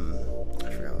 I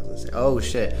forgot what I was say? Oh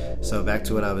shit! So back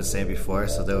to what I was saying before.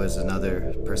 So there was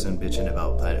another person bitching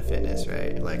about Planet Fitness,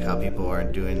 right? Like how people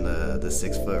aren't doing the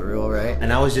 6 foot rule, right?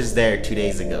 And I was just there 2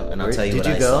 days ago, and I'll tell you what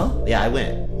I saw. Did you go? Yeah, I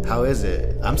went. How is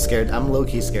it? I'm scared. I'm low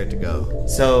key scared to go.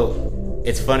 So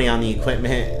it's funny on the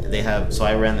equipment they have. So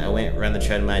I ran the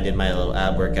treadmill. I did my little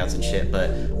ab workouts and shit. But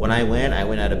when I went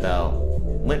at about.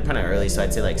 Went kind of early, so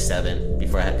I'd say like 7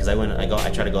 before I had, because I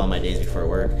try to go on my days before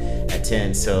work at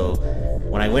 10. So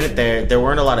when I went there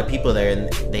weren't a lot of people there, and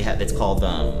it's called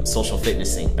social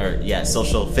fitnessing.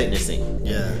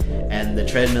 Yeah. And the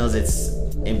treadmills, it's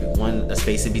a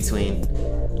space in between.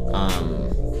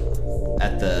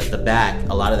 At the back,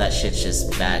 a lot of that shit's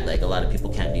just back. Like a lot of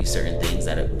people can't do certain things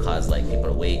that it cause like people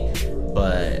to wait.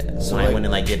 But so when I went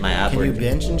and like did my ab work, can you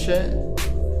bench and shit?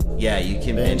 Yeah, you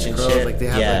can bench and curls, shit. Like they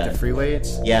have like the free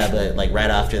weights. Yeah, but like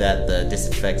right after that, the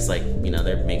disinfects, like, you know,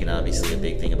 they're making obviously a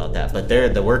big thing about that. But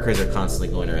the workers are constantly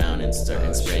going around and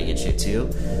spraying and shit too.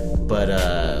 But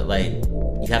like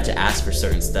you have to ask for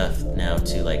certain stuff now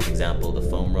too. Like for example, the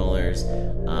foam rollers,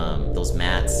 those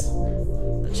mats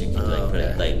that you can put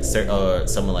it like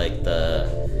some of like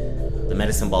the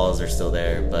medicine balls are still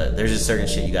there, but there's just certain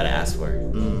shit you gotta ask for.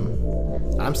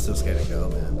 I'm still scared to go,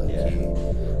 man.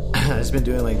 I've just been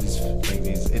doing like these.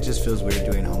 It just feels weird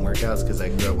doing home workouts because I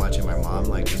grew up watching my mom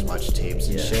like just watch tapes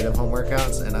and shit of home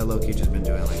workouts, and I low-key just been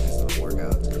doing like these little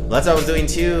workouts. Well, that's what I was doing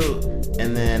too,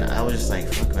 and then I was just like,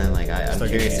 fuck, man, like I'm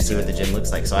curious to see what the gym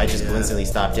looks like. So I just coincidentally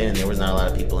stopped in, and there was not a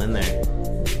lot of people in there.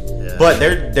 Yeah. But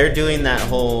they're doing that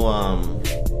whole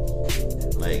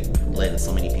like letting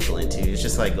so many people in too. It's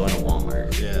just like going to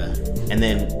Walmart. Yeah. And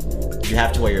then you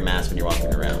have to wear your mask when you're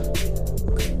walking around.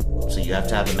 So you have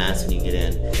to have a mask when you get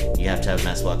in. You have to have a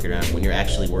mask walking around. When you're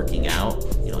actually working out,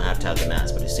 you don't have to have the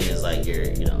mask. But as soon as like you're,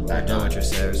 you know, back on what you're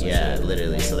saying. Yeah,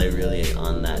 literally. So they're really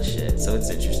on that shit. So it's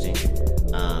interesting.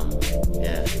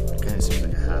 Yeah. It kind of seems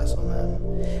like a hassle,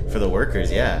 man. For the workers,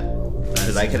 yeah.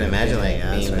 Because I can imagine like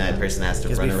being that person has to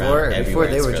run around everywhere. Before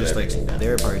they were just like they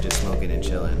were probably just smoking and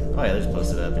chilling. Oh yeah, they just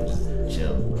posted up and just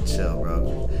chill,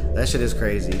 bro. That shit is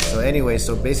crazy. So anyway,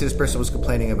 so basically this person was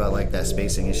complaining about like that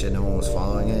spacing and shit. No one was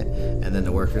following it, and then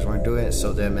the workers weren't doing it.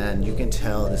 So then, man, you can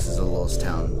tell this is a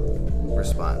Lordstown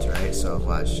response, right? So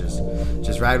watch,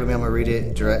 just ride with me. I'm gonna read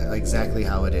it exactly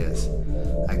how it is.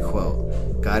 I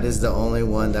quote: "God is the only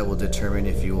one that will determine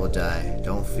if you will die.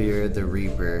 Don't fear the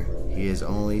reaper. He is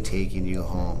only taking you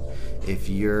home. If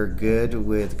you're good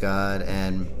with God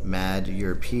and mad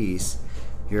your peace,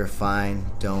 you're fine.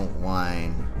 Don't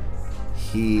whine.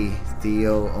 He,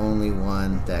 Theo, only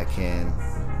one that can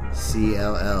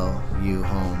CLL you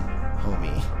home,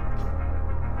 homie."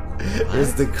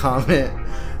 Is the comment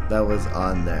that was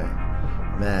on there.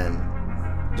 Man,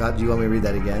 God, do you want me to read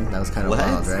that again? That was kind of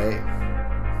wild,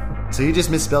 right? So you just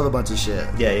misspelled a bunch of shit.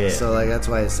 Yeah. So like that's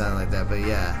why it sounded like that. But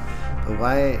yeah. But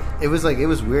why? It was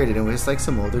weird, and it was like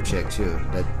some older chick too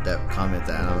that commented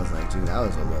that, and I was like, dude, that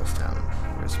was a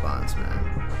Lordstown response, man.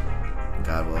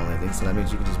 God will only think so. That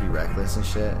means you can just be reckless and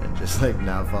shit and just like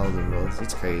not follow the rules.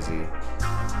 It's crazy.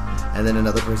 And then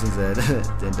another person said,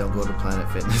 then don't go to Planet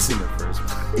Fitness in the first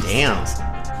place. Damn.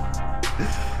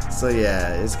 So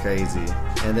yeah, it's crazy.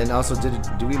 And then also,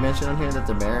 did we mention on here that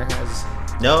the mayor has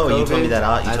No, COVID? You told me that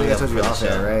out. I think I told you off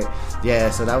there, right? Yeah,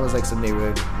 so that was like some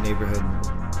neighborhood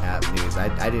app news. I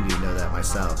didn't even know that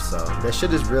myself. So that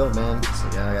shit is real, man. So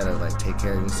yeah, I gotta like take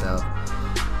care of yourself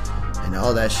and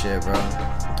all that shit, bro.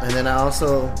 And then I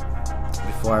also,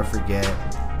 before I forget,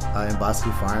 in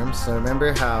Bosque Farms. So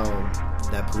remember how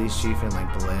that police chief in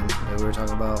like Berlin that we were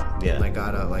talking about,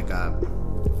 got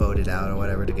voted out or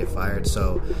whatever to get fired.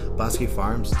 So Bosque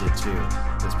Farms did too.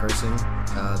 This person,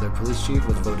 their police chief,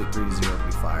 was voted 3-0 to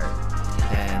be fired,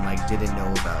 and like didn't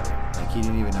know about it. Like he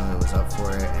didn't even know it was up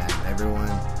for it, and everyone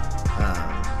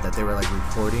that they were like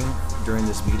reporting during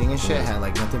this meeting and shit had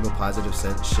like nothing but positive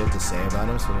shit to say about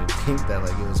him. So they think that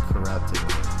like it was corrupt and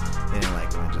they didn't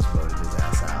like him and just voted his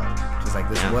ass out. Just like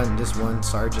this one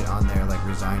sergeant on there like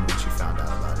resigned when she found out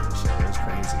about it and shit. It was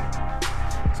crazy.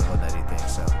 It's a whole nutty thing.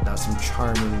 So that was some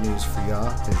charming news for y'all.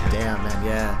 Cause damn, man,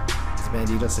 yeah, this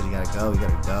Bandito said you gotta go.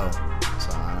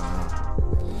 So I don't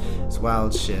know. It's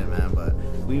wild shit, man. But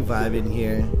we vibing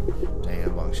here.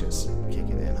 Damn, bong shit's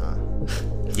kicking in, huh?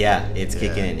 Yeah, it's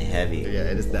kicking in heavy. Yeah,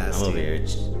 it is nasty. I'm over here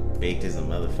baked as a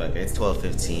motherfucker. It's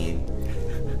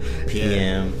 12:15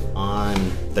 p.m. on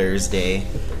Thursday.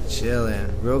 Chilling.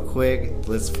 Real quick,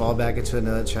 let's fall back into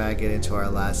another track, get into our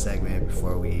last segment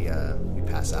before we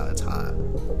pass out. It's hot.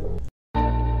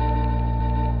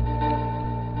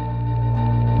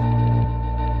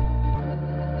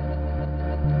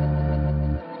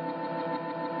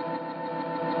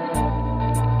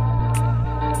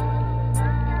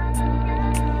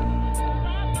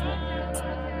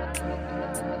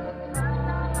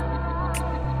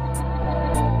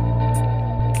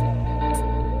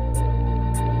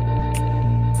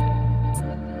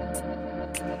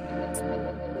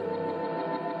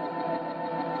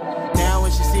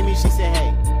 she said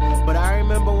hey. But I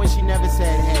remember when she never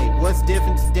said hey. What's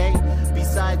different today?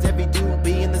 Besides every dude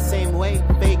being the same way,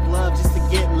 fake love just to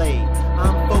get laid.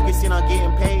 I'm focusing on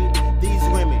getting paid. These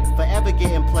women forever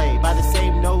getting played by the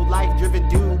same no life driven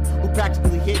dude who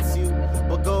practically hits you.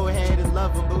 But go ahead and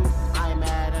love him, boo. I ain't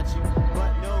mad at you,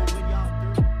 but no, when y'all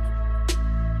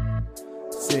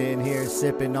through. Sitting here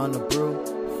sipping on the brew,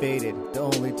 faded. The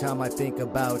only time I think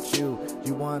about you.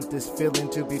 You want this feeling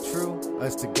to be true?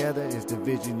 Us together is the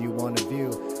vision you want to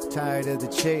view. Tired of the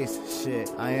chase,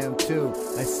 shit, I am too.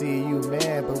 I see you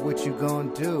mad, but what you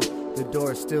gonna do? The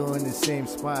door's still in the same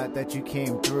spot that you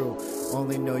came through.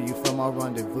 Only know you from our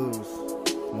rendezvous.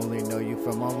 Only know you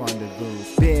from our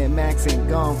rendezvous. Been maxing,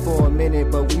 gone for a minute,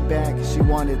 but we back. She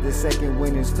wanted the second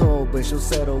winning's told, but she'll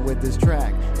settle with this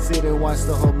track. Sit and watch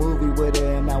the whole movie with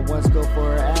her and not once go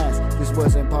for her ass. This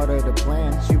wasn't part of the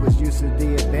plan, she was used to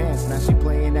the advance. Now she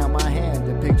playing out my hand,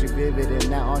 the picture vivid, and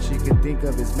now all she could think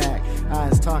of is Mac.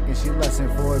 Eyes talking, she lusting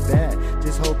for a bag,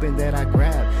 just hoping that I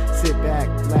grab. Sit back,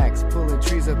 relax, pulling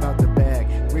trees about the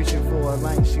bag. Reaching for a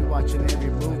light, she watching every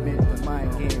movement. The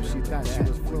mind game, she thought she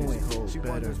was fluent. She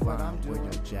wonders what I'm doing.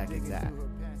 Your jacket's at.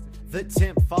 The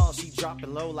temp falls, she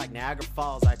dropping low like Niagara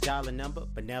Falls. I dial a number,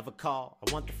 but never call.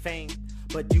 I want the fame,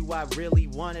 but do I really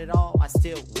want it all? I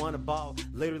still want a ball,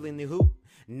 literally in the hoop,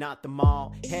 not the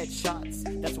mall.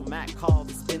 Headshots, that's what Mac called.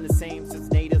 It's been the same since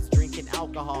natives drinking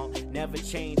alcohol. Never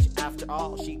changed after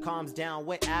all. She calms down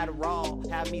with Adderall,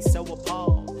 have me so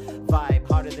appalled. Vibe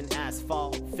harder than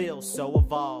asphalt, feel so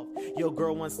evolved. Your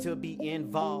girl wants to be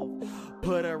involved.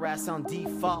 Put her ass on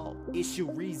default, issue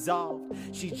resolved.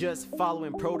 She just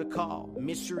following protocol,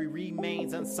 mystery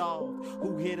remains unsolved.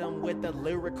 Who hit him with the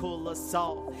lyrical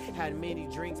assault? Had many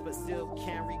drinks but still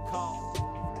can't recall.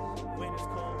 When it's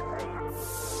cold.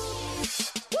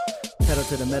 Pedal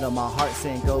to the metal, my heart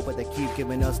saying go, but they keep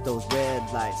giving us those red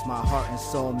lights. My heart and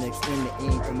soul mixed in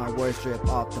the ink, and my words drip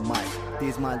off the mic.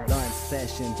 These my lunch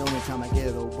sessions, only time I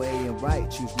get away and write.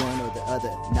 Choose one or the other,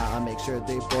 now I make sure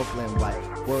they both blend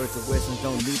right. Words of wisdom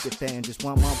don't need the fan, just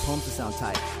want my poems to sound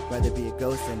tight. Rather be a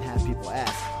ghost than have people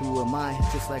ask, who am I?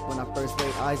 Just like when I first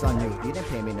laid eyes on you, you didn't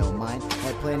pay me no mind.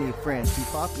 Had plenty of friends, too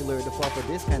popular to fall for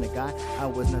this kind of guy. I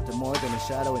was nothing more than a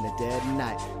shadow in the dead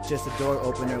night. Just a door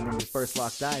opener when we first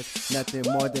locked eyes. Nothing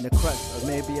more than a crush, or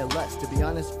maybe a lust. To be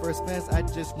honest, first glance, I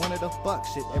just wanted to fuck.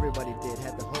 Shit, everybody did,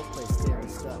 had the whole place staring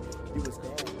stuck. You was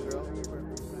bad, girl.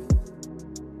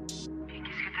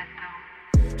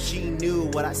 She knew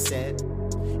what I said.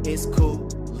 It's cool,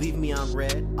 leave me on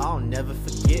red. I'll never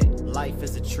forget, life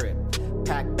is a trip.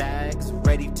 Pack bags,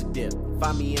 ready to dip.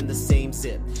 Find me in the same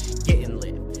zip, getting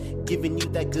lit. Giving you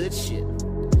that good shit,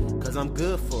 cause I'm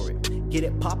good for it. Get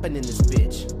it poppin' in this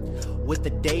bitch. With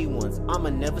the day ones, I'ma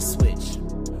never switch.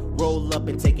 Roll up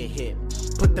and take a hit.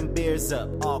 Put them beers up,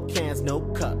 all cans, no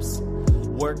cups.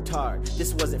 Worked hard,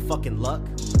 this wasn't fucking luck.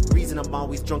 Reason I'm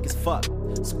always drunk as fuck.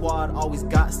 Squad always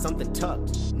got something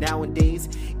tucked. Nowadays,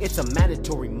 it's a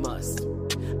mandatory must.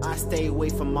 I stay away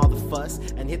from all the fuss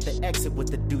and hit the exit with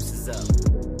the deuces up.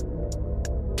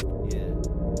 Yeah.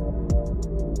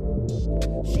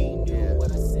 She knew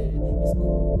what I said. It's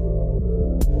cool.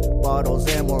 Bottles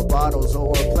and more bottles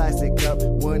or a plastic cup.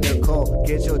 Winter cold,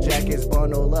 get your jackets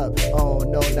bundled up. Oh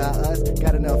no, not us.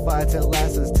 Got enough fire to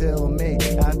last us till May.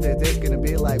 After this, gonna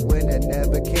be like winter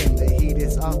never came. The heat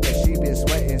is off, but she been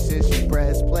sweating since she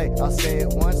pressed play. I'll say it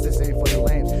once, this ain't for the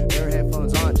lames. Her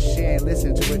headphones on, she ain't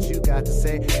listen to what you got to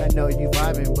say. I know you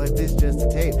vibing, but this just a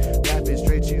tape. Rapping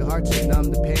straight to your heart to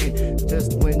numb the pain.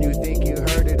 Just when you think you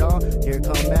heard it all, here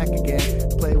come back again.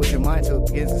 Play with your mind till it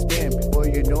begins to spin. Before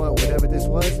you know it, whatever this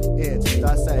was, it's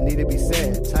thoughts that need to be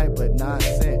said. Tight but not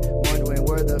said. Wondering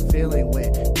where the feeling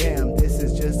went. Damn, this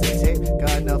is just a tape.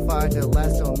 Got enough fire to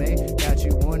last till May. Got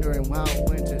you wondering why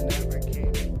winter never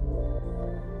came.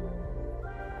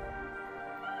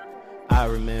 I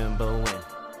remember when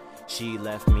she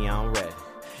left me on red.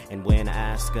 And when I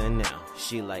ask her now,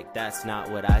 she like, that's not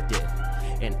what I did.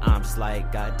 And I'm just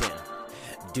like, goddamn,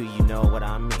 do you know what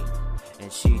I mean?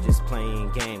 And she just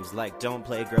playing games like, don't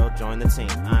play girl, join the team.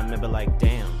 I remember like,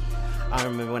 damn, I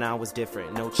remember when I was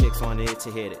different. No chicks wanted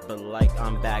to hit it, but like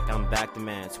I'm back the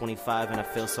man. 25 and I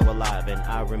feel so alive. And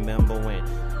I remember when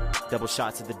double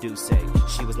shots of the Douce.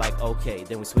 She was like, okay,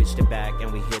 then we switched it back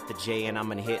and we hit the J. And I'm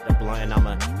gonna hit the blunt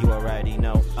and you already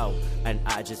know, oh. And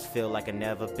I just feel like I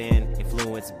never been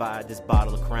influenced by this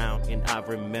bottle of Crown. And I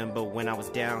remember when I was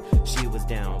down, she was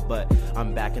down. But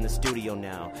I'm back in the studio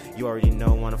now. You already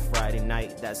know on a Friday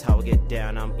night, that's how I get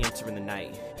down. I'm entering the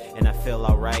night and I feel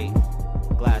alright.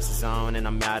 Glasses on and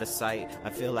I'm out of sight.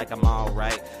 I feel like I'm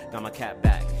alright. Got my cap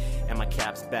back and my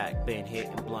cap's back. Been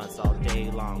hitting blunts all day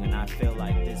long and I feel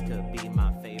like this could be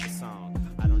my favorite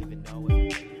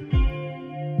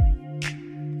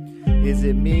Is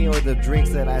it me or the drinks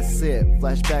that I sip?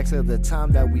 Flashbacks of the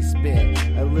time that we spent.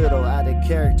 A little out of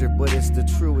character, but it's the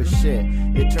truest shit.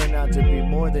 It turned out to be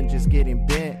more than just getting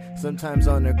bent. Sometimes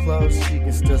on her clothes, she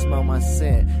can still smell my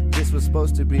scent. This was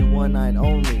supposed to be one night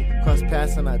only. Crossed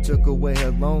paths and I took away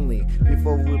her lonely.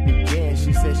 Before we began,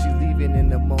 she said she's leaving in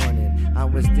the morning. I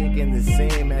was thinking the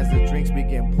same as the drinks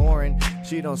began pouring.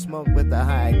 She don't smoke, but the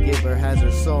high I give her has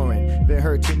her soaring. Been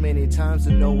hurt too many times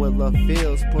to know what love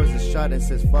feels. Pours a shot and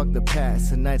says fuck the past,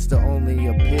 tonight's the only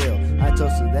appeal. I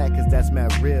toast to that cause that's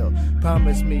mad real.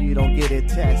 Promise me you don't get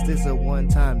attached, it's a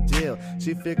one-time deal.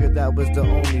 She figured that was the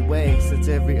only way, since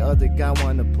every other guy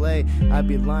wanna play. I'd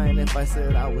be lying if I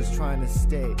said I was trying to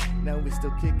stay. Now we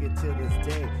still kick it to this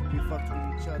day. We fucked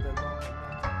with each other long enough.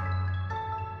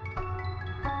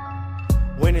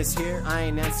 When it's here, I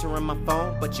ain't answering my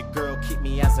phone, but your girl keep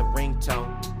me as a ringtone.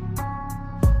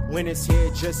 When it's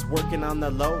here, just working on the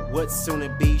low. Would soon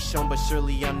it be shown, but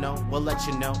surely unknown. We'll let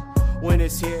you know. When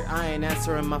it's here, I ain't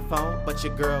answering my phone, but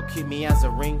your girl keep me as a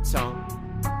ringtone.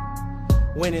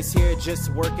 When it's here, just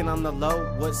working on the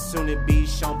low. Would soon it be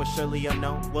shown, but surely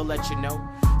unknown. We'll let you know.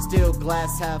 Still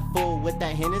glass half full with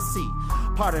that Hennessy.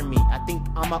 Pardon me, I think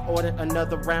I'ma order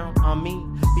another round on me.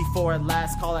 Before at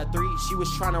last call at 3, she was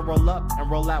trying to roll up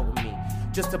and roll out with me.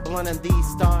 Just a blunt of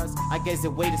these stars, I gaze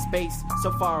away to space,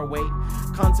 so far away.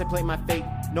 Contemplate my fate,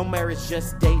 no marriage,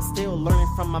 just date. Still learning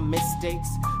from my mistakes.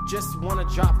 Just wanna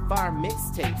drop fire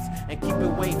mixtapes and keep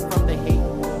away from the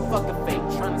hate. Fuck a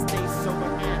fate, trying to stay sober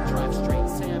and drive straight.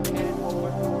 Say I'm headed over,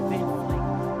 then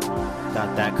flake.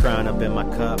 Got that crown up in my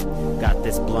cup, got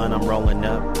this blunt I'm rolling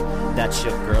up. That's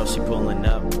your girl, she pulling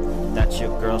up. That's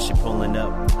your girl, she pulling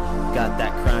up. Got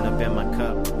that crown up in my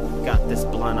cup, got this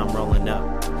blunt I'm rolling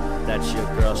up. That's your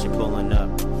girl, she pulling up.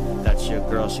 That's your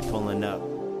girl, she pulling up.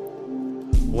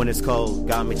 When it's cold,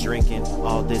 got me drinking.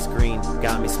 All this green,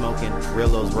 got me smoking.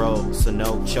 Rillos roll, so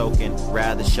no choking.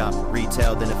 Rather shop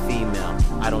retail than a female.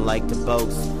 I don't like to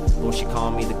boast, when she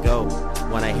call me the GOAT.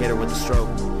 When I hit her with a stroke,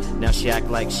 now she act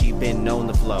like she been known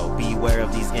the flow. Beware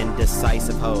of these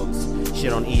indecisive hoes. She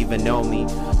don't even know me,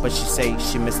 but she say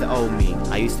she missed the old me.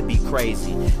 I used to be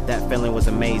crazy, that feeling was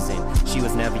amazing. She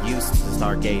was never used to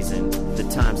stargazing. The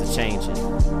times are changing.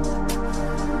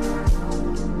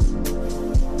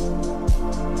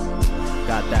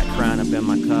 Got that crown up in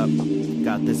my cup,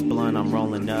 got this blunt I'm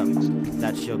rolling up.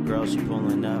 That's your girl, she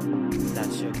pulling up.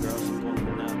 That's your girl, she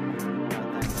pulling up.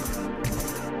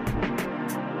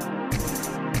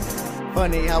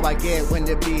 Funny how I get when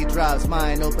the beat drops.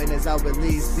 Mind open as I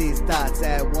release these thoughts.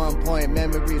 At one point,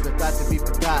 memories are thought to be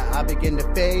forgot. I begin to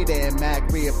fade and Mac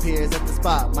reappears at the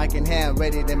spot. Mic in hand,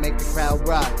 ready to make the crowd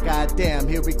rock. Goddamn,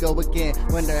 here we go again.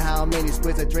 Wonder how many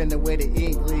squids are draining where the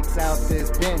ink leaks out this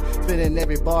bin. Spinning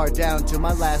every bar down to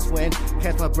my last win.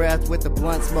 Catch my breath with the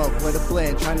blunt smoke, with a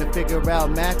blend. Trying to figure out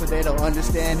Mac, but they don't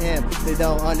understand him. They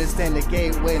don't understand the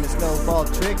gateway and the snowball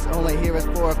tricks. Only hear us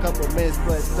for a couple minutes,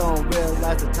 but don't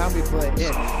realize the time we put in.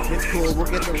 It's cool,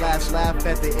 we'll get the last laugh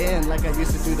at the end, like I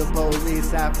used to do the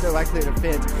police after I clear the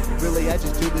fence. Really, I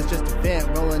just do this just to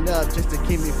vent, rolling up just to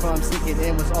keep me from sinking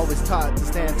in. Was always taught to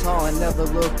stand tall and never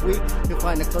look weak. You'll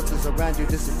find the closest around you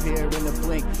disappear in a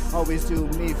blink. Always do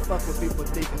me, fuck what people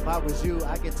think. If I was you,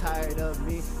 I get tired of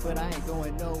me, but I ain't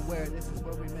going nowhere. This is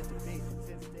where we meant to be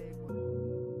since day one.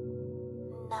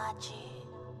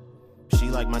 She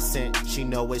like my scent, she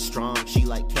know it's strong. She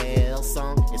like Kale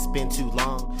song, it's been too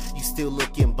long. You still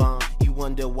looking bomb, you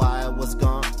wonder why I was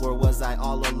gone. Where was I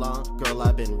all along? Girl,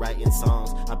 I've been writing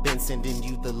songs, I've been sending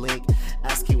you the link,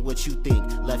 asking what you think.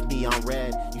 Left me on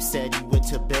red, you said you went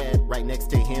to bed right next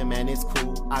to him and it's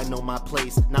cool. I know my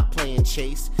place, not playing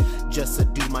chase, just to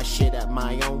do my shit at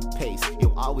my own pace.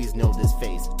 You'll always know this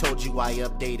face. Told you I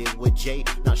updated with Jay,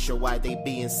 not sure why they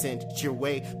being sent your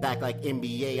way. Back like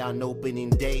NBA on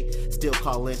opening day, still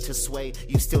calling to sway.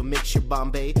 You still mix your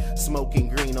Bombay, smoking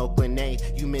green Oakland A.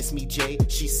 You miss me, Jay?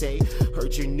 She say,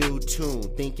 heard your new tune,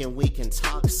 thinking we can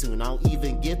talk soon. I'll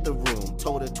even get the room.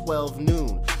 Told her 12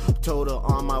 noon, told her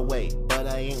on my way, but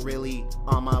I ain't really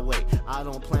on my way. I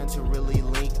don't plan to really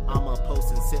link. I'ma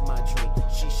post and sip my drink.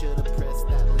 She should've pressed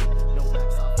that link. No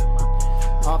wax off in my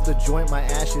pants. Off the joint, my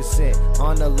ashes sent.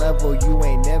 On a level you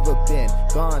ain't never been.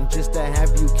 Gone just to have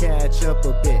you catch up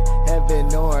a bit.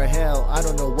 Heaven or hell, I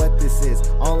don't know what this is.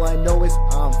 All I know is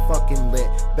I'm fucking lit.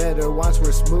 Better watch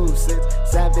where smooth sits.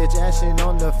 Savage ashing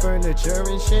on the furniture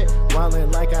and shit.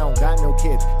 Wildin' like I don't got no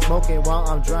kids. Smoking while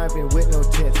I'm driving with no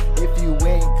tits. If you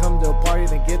ain't come to party,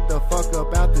 then get the fuck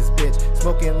up out this bitch.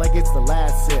 Smoking like it's the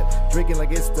last sip. Drinking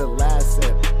like it's the last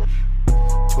sip.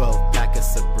 12 pack of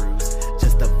Sabrews,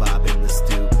 just a vibe in the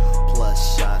stew.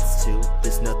 Plus shots too,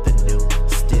 there's nothing new.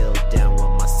 Still down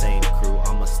with my same crew.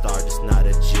 I'm a star, just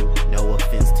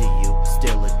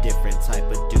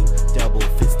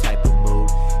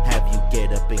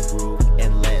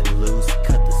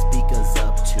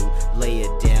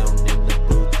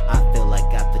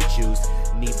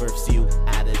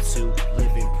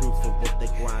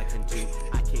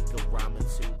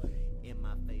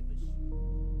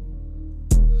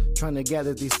to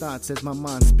gather these thoughts as my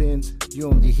mind spins. You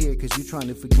only here cause you trying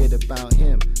to forget about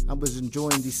him. I was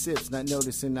enjoying these sips, not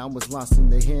noticing I was lost in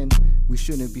the hen. We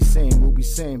shouldn't be saying what we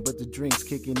saying, but the drink's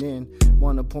kicking in.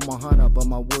 Wanna pour my heart out, but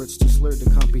my words too slurred to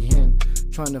comprehend.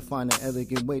 Trying to find an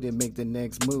elegant way to make the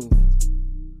next move.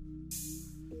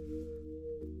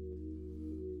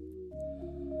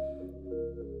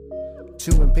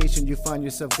 Too impatient, you find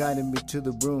yourself guiding me to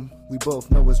the room. We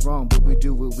both know it's wrong, but we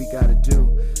do what we gotta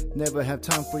do. Never have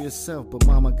time for yourself, but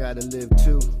mama gotta live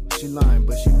too. She lying,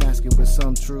 but she masking with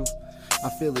some truth. I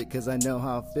feel it cause I know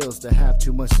how it feels to have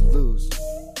too much to lose.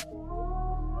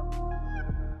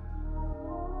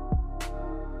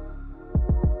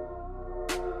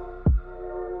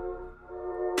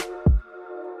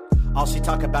 All she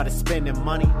talk about is spending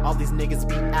money. All these niggas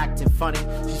be acting funny.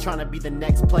 She's trying to be the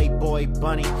next Playboy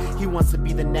bunny. He wants to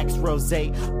be the next Rose,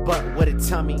 but with a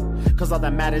tummy. Cause all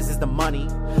that matters is the money.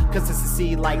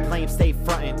 Consistency like lame, stay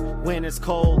frontin'. When it's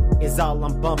cold is all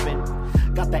I'm bumping.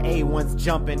 Got the A1s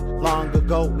jumping. Long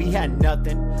ago we had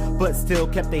nothing, but still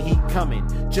kept the heat coming.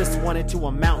 Just wanted to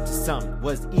amount to something.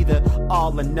 Was either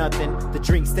all or nothing. The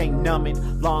drink stay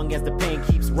numbing. Long as the pain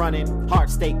keeps running. Heart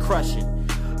stay crushing.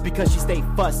 Because she stay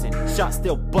fussin', shots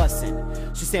still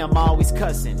bussin'. She say I'm always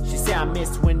cussin'. She say I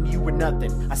missed when you were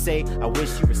nothing. I say I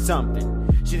wish you were something.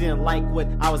 She didn't like what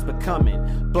I was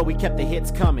becoming, but we kept the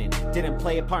hits coming. Didn't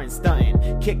play a part in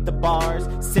stuntin'. Kicked the bars,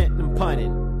 sent them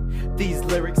puntin'. These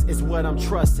lyrics is what I'm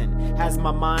trustin'. Has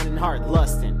my mind and heart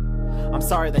lustin'. I'm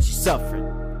sorry that she's suffering.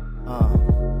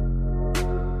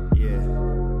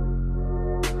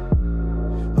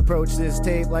 Approach this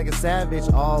tape like a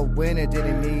savage. All winter,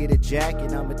 didn't need a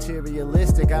jacket. I'm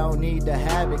materialistic, I don't need to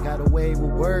have it. Got away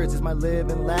with words, it's my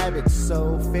living lavish.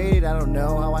 So faded, I don't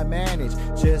know how I manage.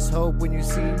 Just hope when you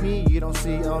see me, you don't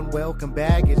see unwelcome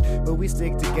baggage. But we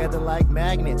stick together like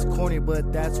magnets. Corny,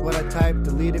 but that's what I typed.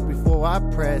 Delete it before I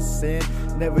press send.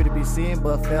 Never to be seen,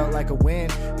 but felt like a win.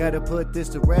 Gotta put this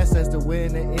to rest as the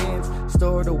winter ends.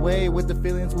 Stored away with the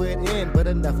feelings within. But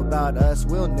enough about us,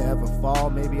 we'll never fall.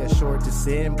 Maybe a short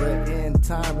descent, but in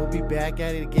time we'll be back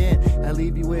at it again. I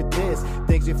leave you with this.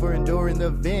 Thank you for enduring the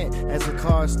vent. As the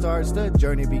car starts, the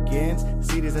journey begins.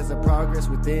 See this as a progress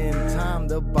within time.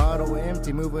 The bottle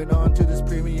empty, moving on to this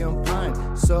premium pint.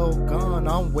 So gone,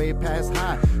 I'm way past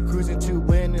high. Cruising to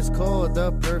when it's cold,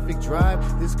 the perfect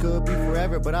drive. This could be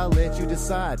forever, but I'll let you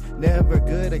decide. Never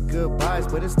good at goodbyes,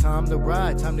 but it's time to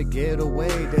ride. Time to get away.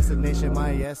 Destination,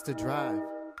 my yes to drive.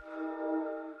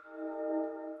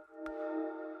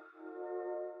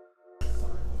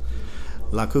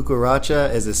 La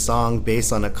Cucaracha is a song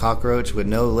based on a cockroach with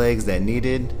no legs that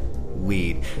needed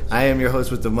weed. I am your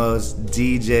host with the most,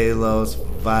 DJ Los,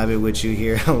 vibing with you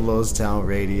here on Los Town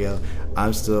Radio.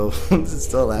 I'm still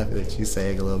laughing at you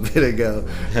saying a little bit ago,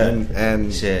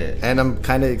 and shit. And I'm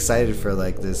kind of excited for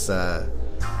like this,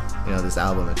 this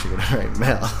album that you're gonna write,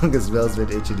 Mel, because Mel's been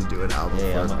itching to do an album.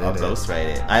 Yeah, I'll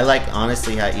ghostwrite it. I like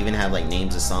honestly even have like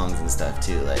names of songs and stuff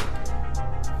too. Like,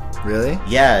 really?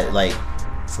 Yeah, like.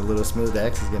 So Little Smooth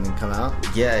X is gonna come out.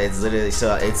 Yeah, it's literally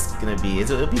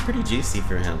it'll be pretty juicy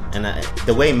for him, and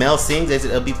the way Mel sings,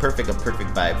 it'll be a perfect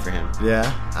vibe for him.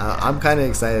 Yeah, I'm kind of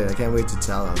excited. I can't wait to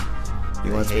tell him.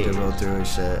 He wants me to roll through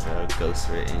his shit. Ghost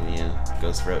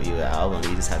wrote you an album.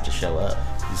 You just have to show up.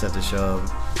 You just have to show up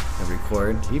and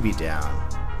record. He'd be down.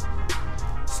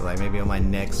 So like maybe on my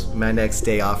next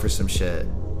day off or some shit,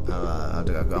 I'll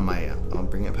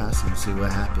bring it past him and see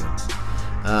what happens.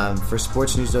 For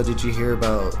sports news though, did you hear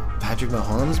about Patrick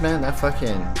Mahomes, man? That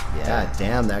fucking god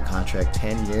damn, that contract,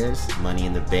 10 years, money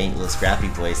in the bank, little scrappy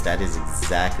voice. That is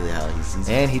exactly how he sees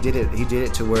it. And he did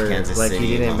it to where Kansas like City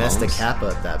he didn't Mahomes. mess the cap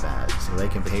up that bad, so they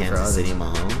can pay for Kansas others. City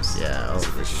Mahomes. Yeah,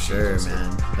 for sure,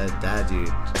 man. That dude.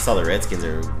 I saw the Redskins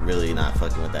are really not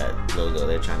fucking with that logo.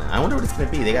 They're trying to. I wonder what it's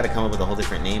gonna be. They got to come up with a whole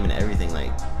different name and everything.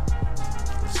 Like,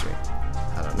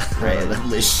 I don't know. Right,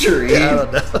 Listerine. I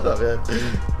don't know, man.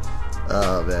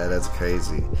 Oh man, that's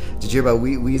crazy. Did you hear about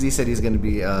Weezy said he's gonna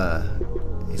be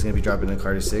dropping a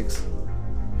Carter 6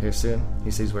 here soon?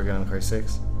 He said he's working on a Carter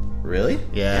 6. Really?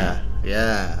 Yeah.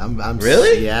 I'm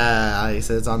really? Yeah. He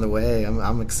said it's on the way.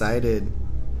 I'm excited.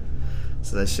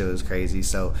 So that shit was crazy.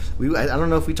 So I don't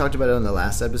know if we talked about it on the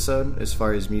last episode as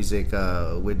far as music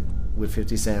with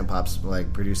 50 Cent and Pop's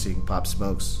like producing Pop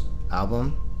Smoke's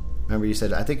album. Remember you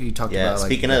said, I think you talked about like...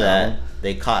 Speaking of that,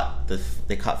 they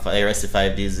arrested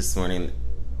 5 dudes this morning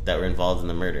that were involved in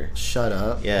the murder. Shut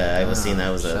up. Yeah, I was seeing that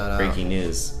was breaking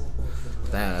news.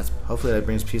 Damn, hopefully that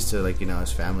brings peace to like,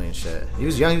 his family and shit. He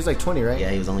was young, he was like 20, right? Yeah,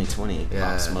 he was only 20.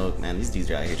 Yeah. Pop Smoke, man, these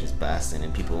dudes are out here just blasting,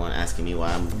 and people weren't asking me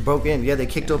why I'm... Broke in, they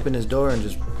kicked open his door and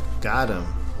just got him.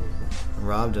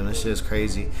 Robbed him. That shit is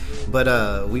crazy.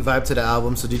 But we vibed to the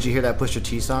album. So did you hear that Pusha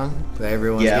T song that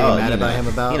everyone's getting mad about him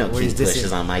about? You know, King Push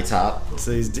is on my top.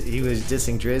 So he was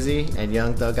dissing Drizzy, and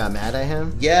Young Thug got mad at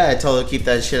him. Yeah, I told him keep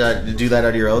that shit out, do that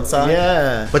out of your old song.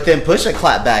 Yeah. But then Pusha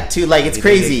clapped back too. Like it's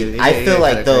crazy. I feel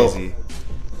like though. Crazy.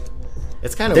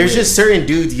 It's kind of there's weird. just certain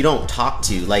dudes you don't talk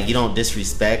to, like you don't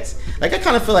disrespect. Like I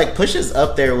kind of feel like Pusha's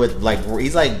up there with like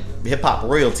he's like hip hop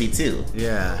royalty too.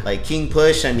 Yeah. Like King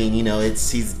Push, I mean, you know,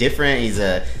 he's different.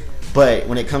 But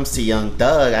when it comes to Young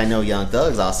Thug, I know Young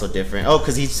Thug's also different. Oh,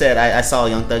 because he said I saw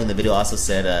Young Thug in the video also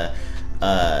said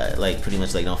like pretty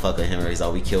much like don't fuck with him or he's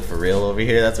all we kill for real over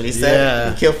here. That's what he said. Yeah.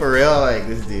 We kill for real, like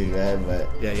this dude, man. But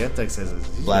yeah, Young Thug says it's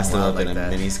blast him up like in a that.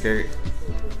 mini skirt.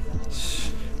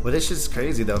 Well, this shit's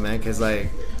crazy though, man. Because like,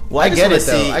 well, I get it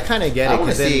though. I kind of get it. I want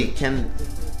to see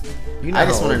I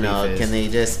just want to know. Can they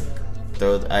just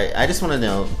throw? I just want to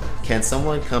know. Can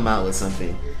someone come out with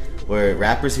something where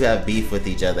rappers who have beef with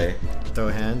each other throw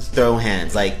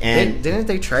hands? Like, and didn't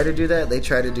they try to do that? They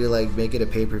tried to do like make it a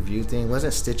pay-per-view thing.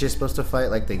 Wasn't Stitches supposed to fight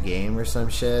like the Game or some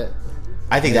shit?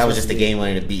 I think that was just the Game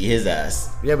wanting to beat his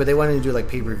ass. Yeah, but they wanted to do like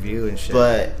pay-per-view and shit.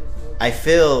 But I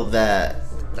feel that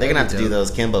they're gonna have to do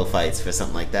those Kimbo fights for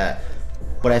something like that.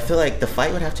 But I feel like the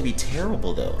fight would have to be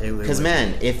terrible though, because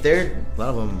man, if they're a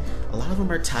lot of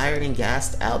them are tired and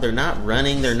gassed out. They're not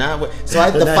running. They're not.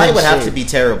 So the fight would have to be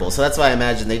terrible. So that's why I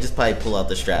imagine they just probably pull out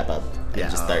the strap up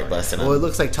and just start busting them. Well, it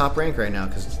looks like Top Rank right now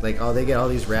because like they get all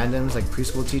these randoms like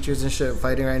preschool teachers and shit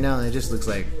fighting right now, and it just looks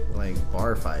like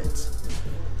bar fights.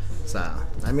 So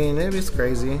I mean, it is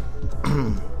crazy.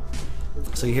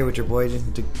 So you hear what your boy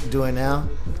doing now?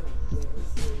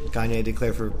 Kanye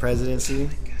declared for presidency.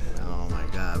 Oh my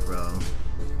god, bro.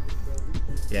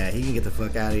 Yeah, he can get the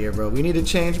fuck out of here, bro. We need a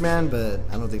change, man, but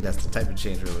I don't think that's the type of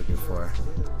change we're looking for.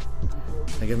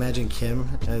 Like, imagine Kim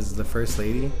as the first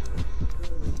lady.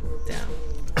 Damn.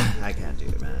 I can't do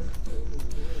it, man.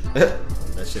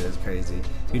 That shit is crazy.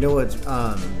 You know what's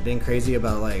been crazy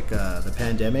about like the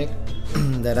pandemic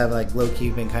that I've like low key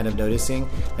been kind of noticing?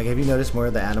 Like, have you noticed more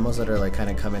of the animals that are like kind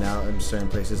of coming out in certain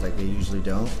places like they usually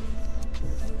don't?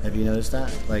 Have you noticed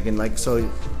that? Like, and like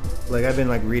so, like I've been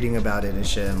like reading about it and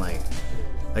shit, and like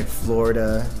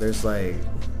Florida, there's like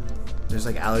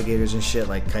alligators and shit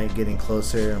like kind of getting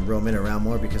closer and roaming around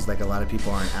more because like a lot of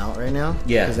people aren't out right now.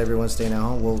 Yeah. Because everyone's staying at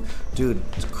home. Well, dude,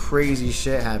 crazy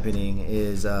shit happening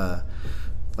is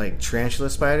like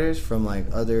tarantula spiders from like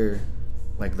other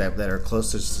like that are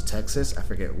closest to Texas. I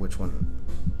forget which one.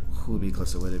 Who would be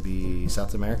closer? Would it be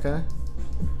South America?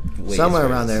 Somewhere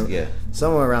around there. Yeah.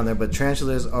 Somewhere around there. But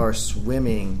tarantulas are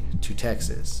swimming to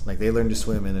Texas. Like they learn to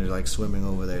swim and they're like swimming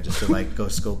over there just to like go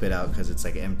scope it out because it's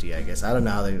like empty. I guess I don't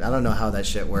know how that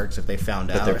shit works. If they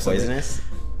found out, but they're poisonous.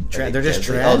 They're just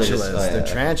tarantulas. They're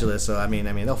tarantulas. So I mean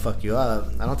they'll fuck you up.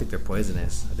 I don't think they're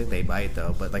poisonous. I think they bite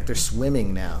though. But like they're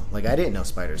swimming now. Like I didn't know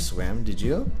spiders swim. Did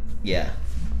you? Yeah.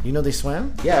 You know they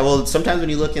swim? Yeah. Well, sometimes when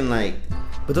you look in like.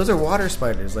 But those are water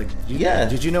spiders. Like,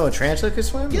 did you know a tarantula could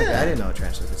swim? Yeah. Like, I didn't know a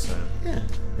tarantula could swim. Yeah.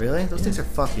 Really? Those things are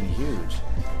fucking huge.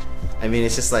 I mean,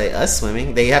 it's just like us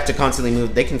swimming. They have to constantly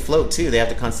move. They can float too. They have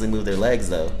to constantly move their legs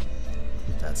though.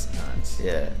 That's nuts.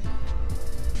 Yeah.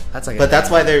 That's like. But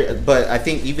that's why they're. But I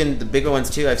think even the bigger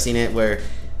ones too. I've seen it where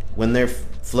when they're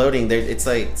floating, it's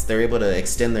like they're able to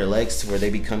extend their legs to where they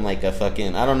become like a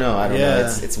fucking. I don't know.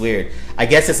 It's weird. I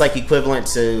guess it's like equivalent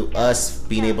to us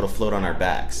being able to float on our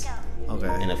backs.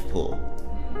 Okay. In a pool.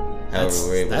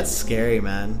 That's scary,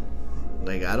 man.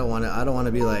 Like I don't want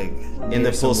to be like in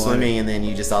the pool swimming and then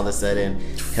you just all of a sudden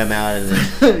come out and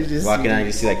then walking out and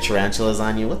you see like tarantulas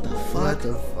on you. What the fuck?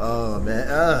 Oh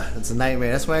man, it's a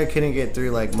nightmare. That's why I couldn't get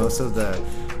through like most of the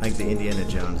Indiana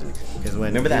Jones. Because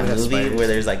remember that movie where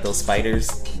there's like those spiders?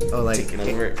 Oh, like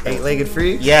eight-legged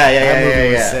freak? Yeah. That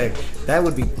movie was sick. That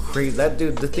would be crazy. That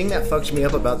dude. The thing that fucked me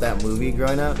up about that movie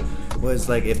growing up was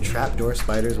like if trapdoor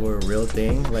spiders were a real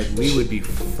thing, like we would be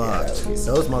fucked.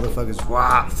 Those motherfuckers,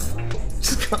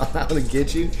 just come out and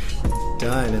get you.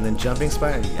 Done. And then jumping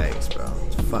spider, yikes, bro.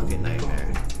 It's a fucking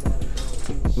nightmare.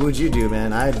 What would you do,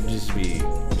 man? I'd just be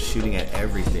shooting at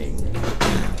everything.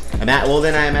 Well,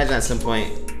 then I imagine at some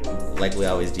point, like we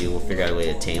always do, we'll figure out a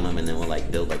way to tame them, and then we'll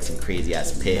like build like some crazy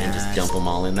ass pit and just dump them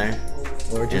all in there.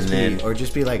 Or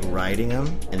just be like riding them.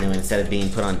 And then instead of being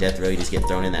put on death row, you just get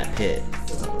thrown in that pit.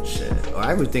 Oh shit! Or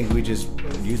I would think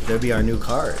there'd be our new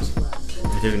cars.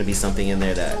 If there's gonna be something in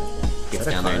there that gets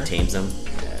down there and tames them.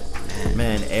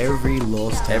 Man, every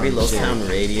Los Town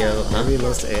radio, huh?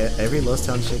 Every Los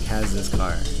Town chick has this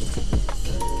car.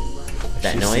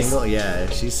 That she's noise? Single? Yeah,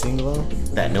 if she's single.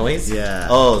 That noise? Yeah.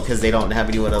 Oh, because they don't have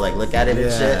anyone to like look at it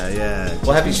and shit? Yeah.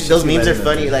 Well, have you seen those memes are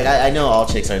funny. Like, I know all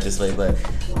chicks aren't this way, but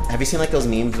have you seen like those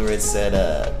memes where it said,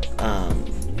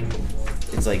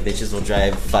 it's like bitches will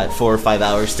drive 4 or 5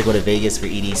 hours to go to Vegas for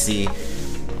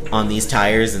EDC on these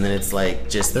tires, and then it's like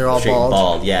just they're all straight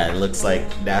bald. Yeah, it looks like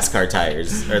NASCAR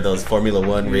tires or those Formula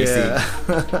One racing.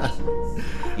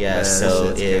 Yeah,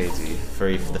 so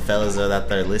if the fellas out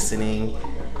there listening,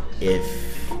 if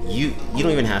you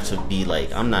don't even have to be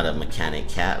like, I'm not a mechanic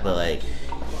cat, but like,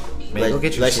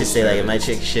 let's just say like if my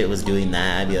chick shit was doing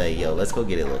that, I'd be like, yo, let's go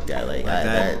get it looked at. Like,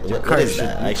 what is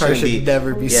that? I shouldn't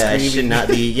never be screaming. I should not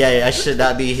be. Yeah, I should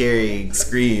not be hearing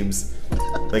screams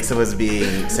like someone's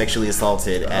being sexually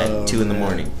assaulted at 2 in the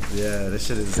morning. Yeah, this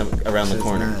shit is around the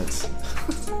corner. Nuts.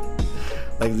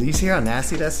 Like, you see how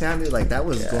nasty that sounded? Like, that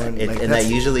was going. Like, and that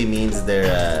usually means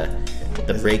the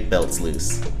brake belt's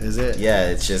loose. Is it? Yeah,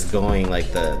 it's just going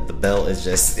like the belt is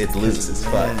just it's loose as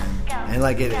fuck. And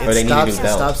like it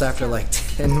stops after like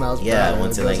 10 miles per hour. Yeah,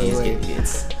 once it like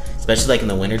it's especially like in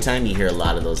the wintertime, you hear a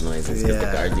lot of those noises because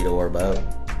the guards need to warm up.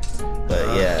 But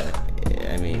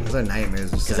I mean, those are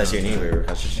nightmares. Because that's your neighbor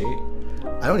across the street.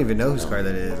 I don't even know whose car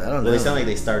that is. I don't know. They sound like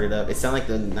they started up. It sounded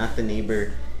like not the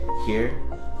neighbor here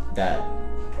that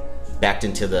backed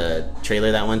into the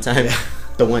trailer that one time. Yeah.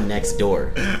 The one next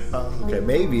door. Okay,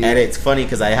 maybe. And it's funny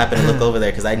because I happen to look over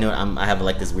there because I know I have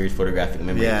like this weird photographic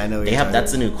memory. Yeah, I know.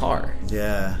 That's a new car.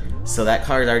 Yeah. So that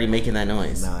car is already making that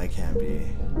noise. No, it can't be.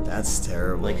 That's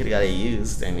terrible. They could have got it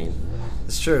used. I mean,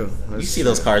 it's true. You see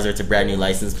those cars where it's a brand new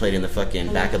license plate and the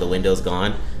fucking back of the window's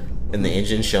gone, and the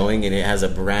engine showing, and it has a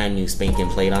brand new spanking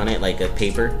plate on it, like a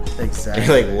paper. Exactly.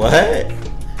 You're like, what?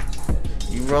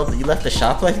 You left the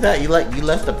shop like that? You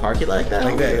left the parking like that?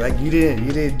 Like that? Like you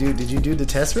didn't do? Did you do the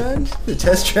test run? The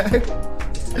test track?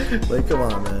 Like, come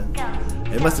on,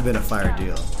 man. It must have been a fire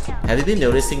deal. Have you been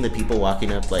noticing the people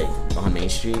walking up like on Main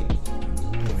Street?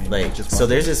 Like, so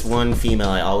there's this one female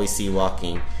I always see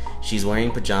walking. She's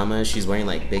wearing pajamas. She's wearing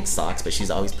like big socks, but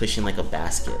she's always pushing like a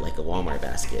basket, like a Walmart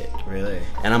basket. Really?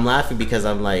 And I'm laughing because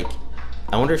I'm like,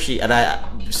 I wonder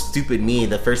if stupid me,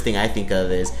 the first thing I think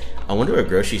of is, I wonder what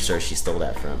grocery store she stole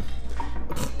that from.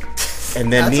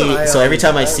 And then so every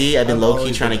time I see, I've been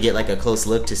low-key trying to get like a close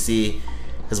look to see,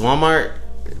 because Walmart,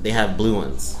 they have blue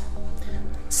ones.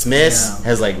 Smith's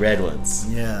has like red ones.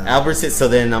 Yeah. Albertsons, so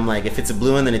then I'm like, if it's a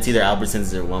blue one, then it's either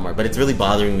Albertsons or Walmart. But it's really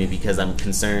bothering me because I'm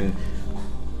concerned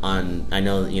I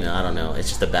know, I don't know, it's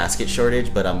just a basket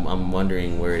shortage, but I'm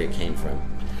wondering where it came from.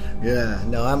 Yeah,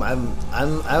 no,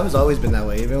 I was always been that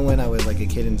way. Even when I was like a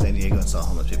kid in San Diego and saw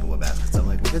homeless people with baskets, I'm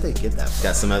like, where did they get that from?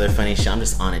 Got some other funny shit. I'm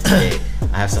just on it today.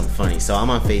 I have some funny. So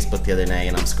I'm on Facebook the other night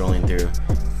and I'm scrolling through.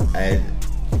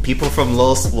 People from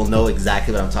Los will know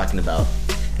exactly what I'm talking about,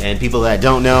 and people that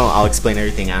don't know, I'll explain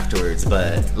everything afterwards.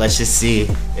 But let's just see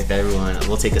if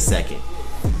we'll take a second.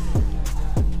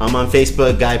 I'm on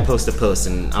Facebook. Guy posted a post,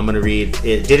 and I'm gonna read.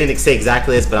 It didn't say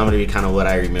exactly this, but I'm gonna read kind of what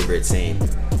I remember it saying.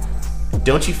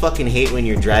 Don't you fucking hate when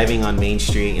you're driving on Main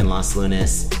Street in Los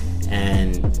Lunas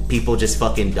and people just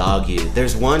fucking dog you?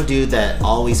 There's one dude that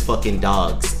always fucking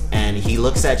dogs, and he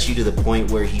looks at you to the point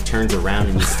where he turns around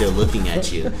and he's still looking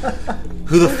at you.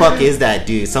 Who the fuck is that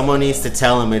dude? Someone needs to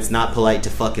tell him it's not polite to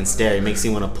fucking stare. It makes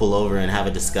you want to pull over and have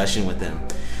a discussion with him.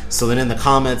 So then in the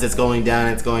comments, it's going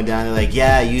down. They're like,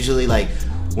 yeah, usually like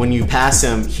when you pass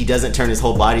him, he doesn't turn his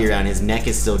whole body around. His neck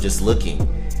is still just looking.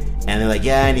 And they're like,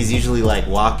 yeah, and he's usually like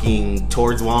walking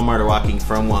towards Walmart or walking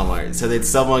from Walmart. So then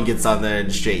someone gets on there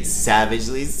and straight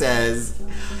savagely says,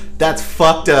 that's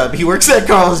fucked up. He works at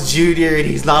Carl's Jr. and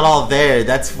he's not all there.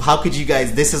 How could you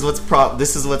guys, this is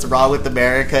what's wrong with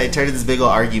America. It turned into this big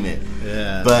old argument.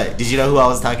 Yeah. But did you know who I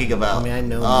was talking about? I mean, I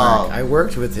know Mark. I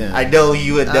worked with him. I know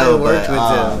you would know. I worked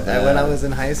with him when I was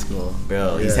in high school.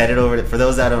 Bro, he's headed over to, for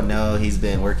those that don't know, he's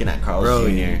been working at Carl's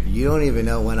Jr. You don't even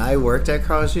know. When I worked at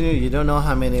Carl's Jr., you don't know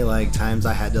how many like times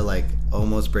I had to like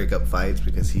almost break up fights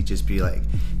because he'd just be like,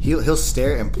 he'll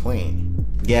stare and point.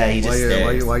 Yeah, he just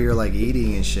stares. While you're like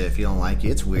eating and shit. If you don't like it,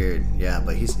 it's weird. Yeah,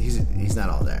 but he's not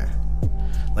all there.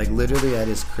 Like literally at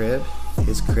his crib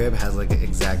has like an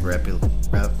exact replica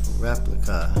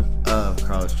of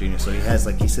Carl's Jr. So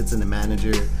he sits in the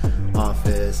manager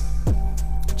office,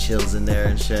 chills in there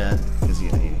and shit because you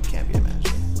can't be a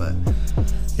manager. But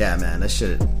yeah, man, that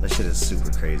shit is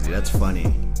super crazy. That's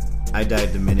funny. I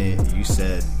died the minute you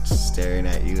said staring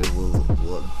at you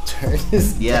will turn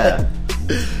his yeah.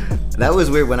 That was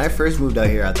weird. When I first moved out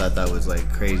here, I thought that was like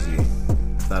crazy. I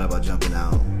thought about jumping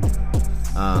out.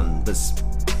 But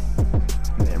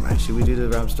never mind. Should we do the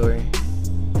Rob story?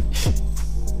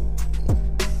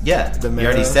 Yeah, you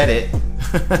already said it.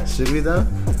 Should we though?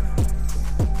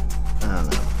 I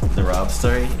don't know. The Rob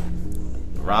story.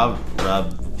 Rob.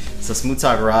 So Smooth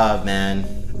Talk Rob, man.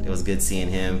 It was good seeing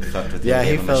him. Fucked with him. Yeah,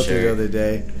 he fell through the other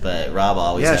day. But Rob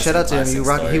always. Yeah, has shout out to him.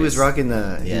 stories. He was rocking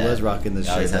the. Yeah. He was rocking the he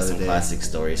shit always the has other some day. classic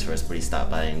stories for us, but he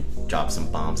stopped by and dropped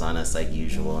some bombs on us like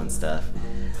usual and stuff.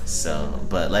 So,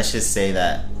 but let's just say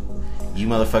that you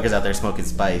motherfuckers out there smoking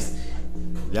spice.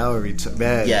 Y'all were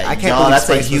man. Yeah, I can't y'all, believe that's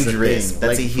a Spice was huge risk. thing.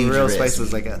 That's like, a huge for real, risk. Spice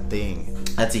was like a thing.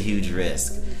 That's a huge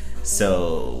risk.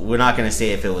 So we're not gonna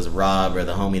say if it was Rob or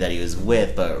the homie that he was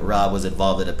with, but Rob was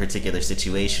involved in a particular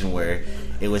situation where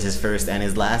it was his first and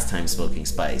his last time smoking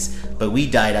spice. But we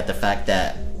died at the fact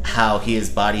that how his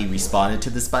body responded to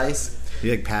the spice.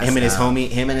 He like passed him and his out.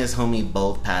 homie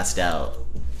both passed out,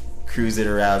 cruising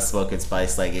around smoking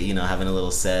spice, like, you know, having a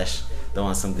little sesh,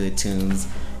 throwing some good tunes,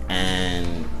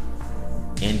 and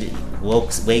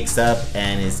wakes up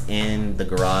and is in the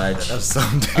garage Of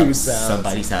some dude's of house.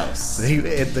 somebody's house.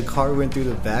 The car went through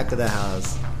the back of the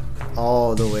house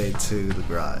all the way to the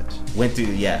garage. Went through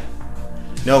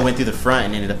the front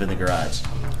and ended up in the garage.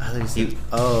 He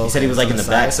said he was like in the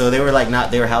back, so they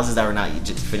were houses that were not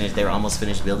just finished. They were almost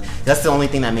finished building. That's the only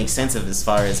thing that makes sense of as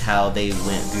far as how they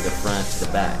went through the front to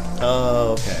the back.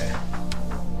 Oh, okay.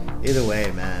 Either way,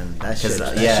 man, that shit.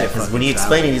 Because when he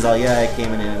explained it, he's all, I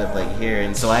came and ended up like here,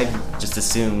 and so I just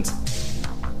assumed,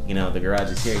 you know, the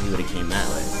garage is here. He would have came that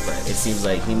way, but it seems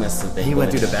like he must have been. He went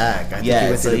through the back. I think he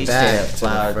went through the back to the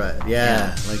front.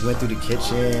 Yeah, like went through the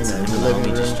kitchen and the living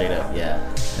room. Just straight up,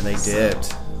 and they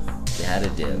dipped. They had to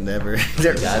dip. Never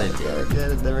got it dip. Yeah,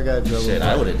 never got in trouble. Shit,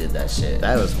 I would have did that shit.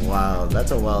 That was wild.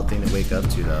 That's a wild thing to wake up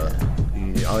to, though.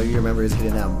 All you remember is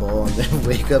hitting that bowl and then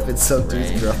wake up in some dude's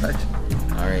garage.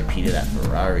 R.I.P. to that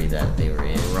Ferrari that they were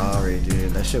in. Ferrari,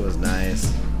 dude, that shit was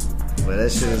nice. But that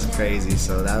shit was crazy.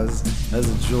 So that was a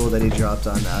jewel that he dropped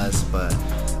on us. But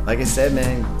like I said,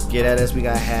 man, get at us. We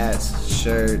got hats,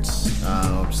 shirts.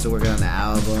 I'm still working on the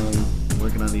album,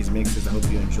 working on these mixes. I hope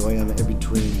you enjoy them in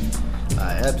between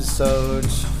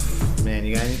episodes. Man,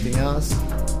 you got anything else?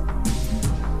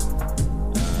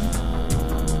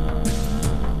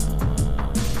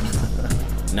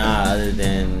 Nah, other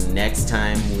than next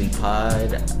time we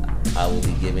pod, I will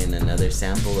be giving another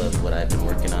sample of what I've been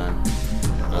working on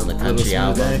the country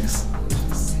album. Shit,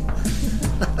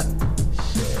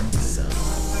 so.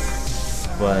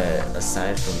 But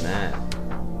aside from that,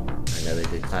 another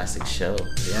good classic show.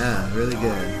 Yeah, really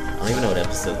good. I don't even know what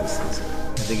episode this is.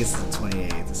 I think it's the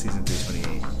 28th, the season 3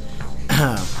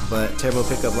 28. But Turbo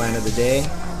Pickup Line of the Day,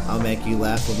 I'll make you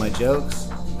laugh with my jokes,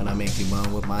 and I'll make you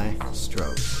moan with my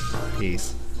strokes.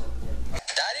 Peace.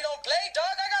 Daddy don't play, dog.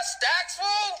 I got stacks,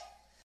 fool.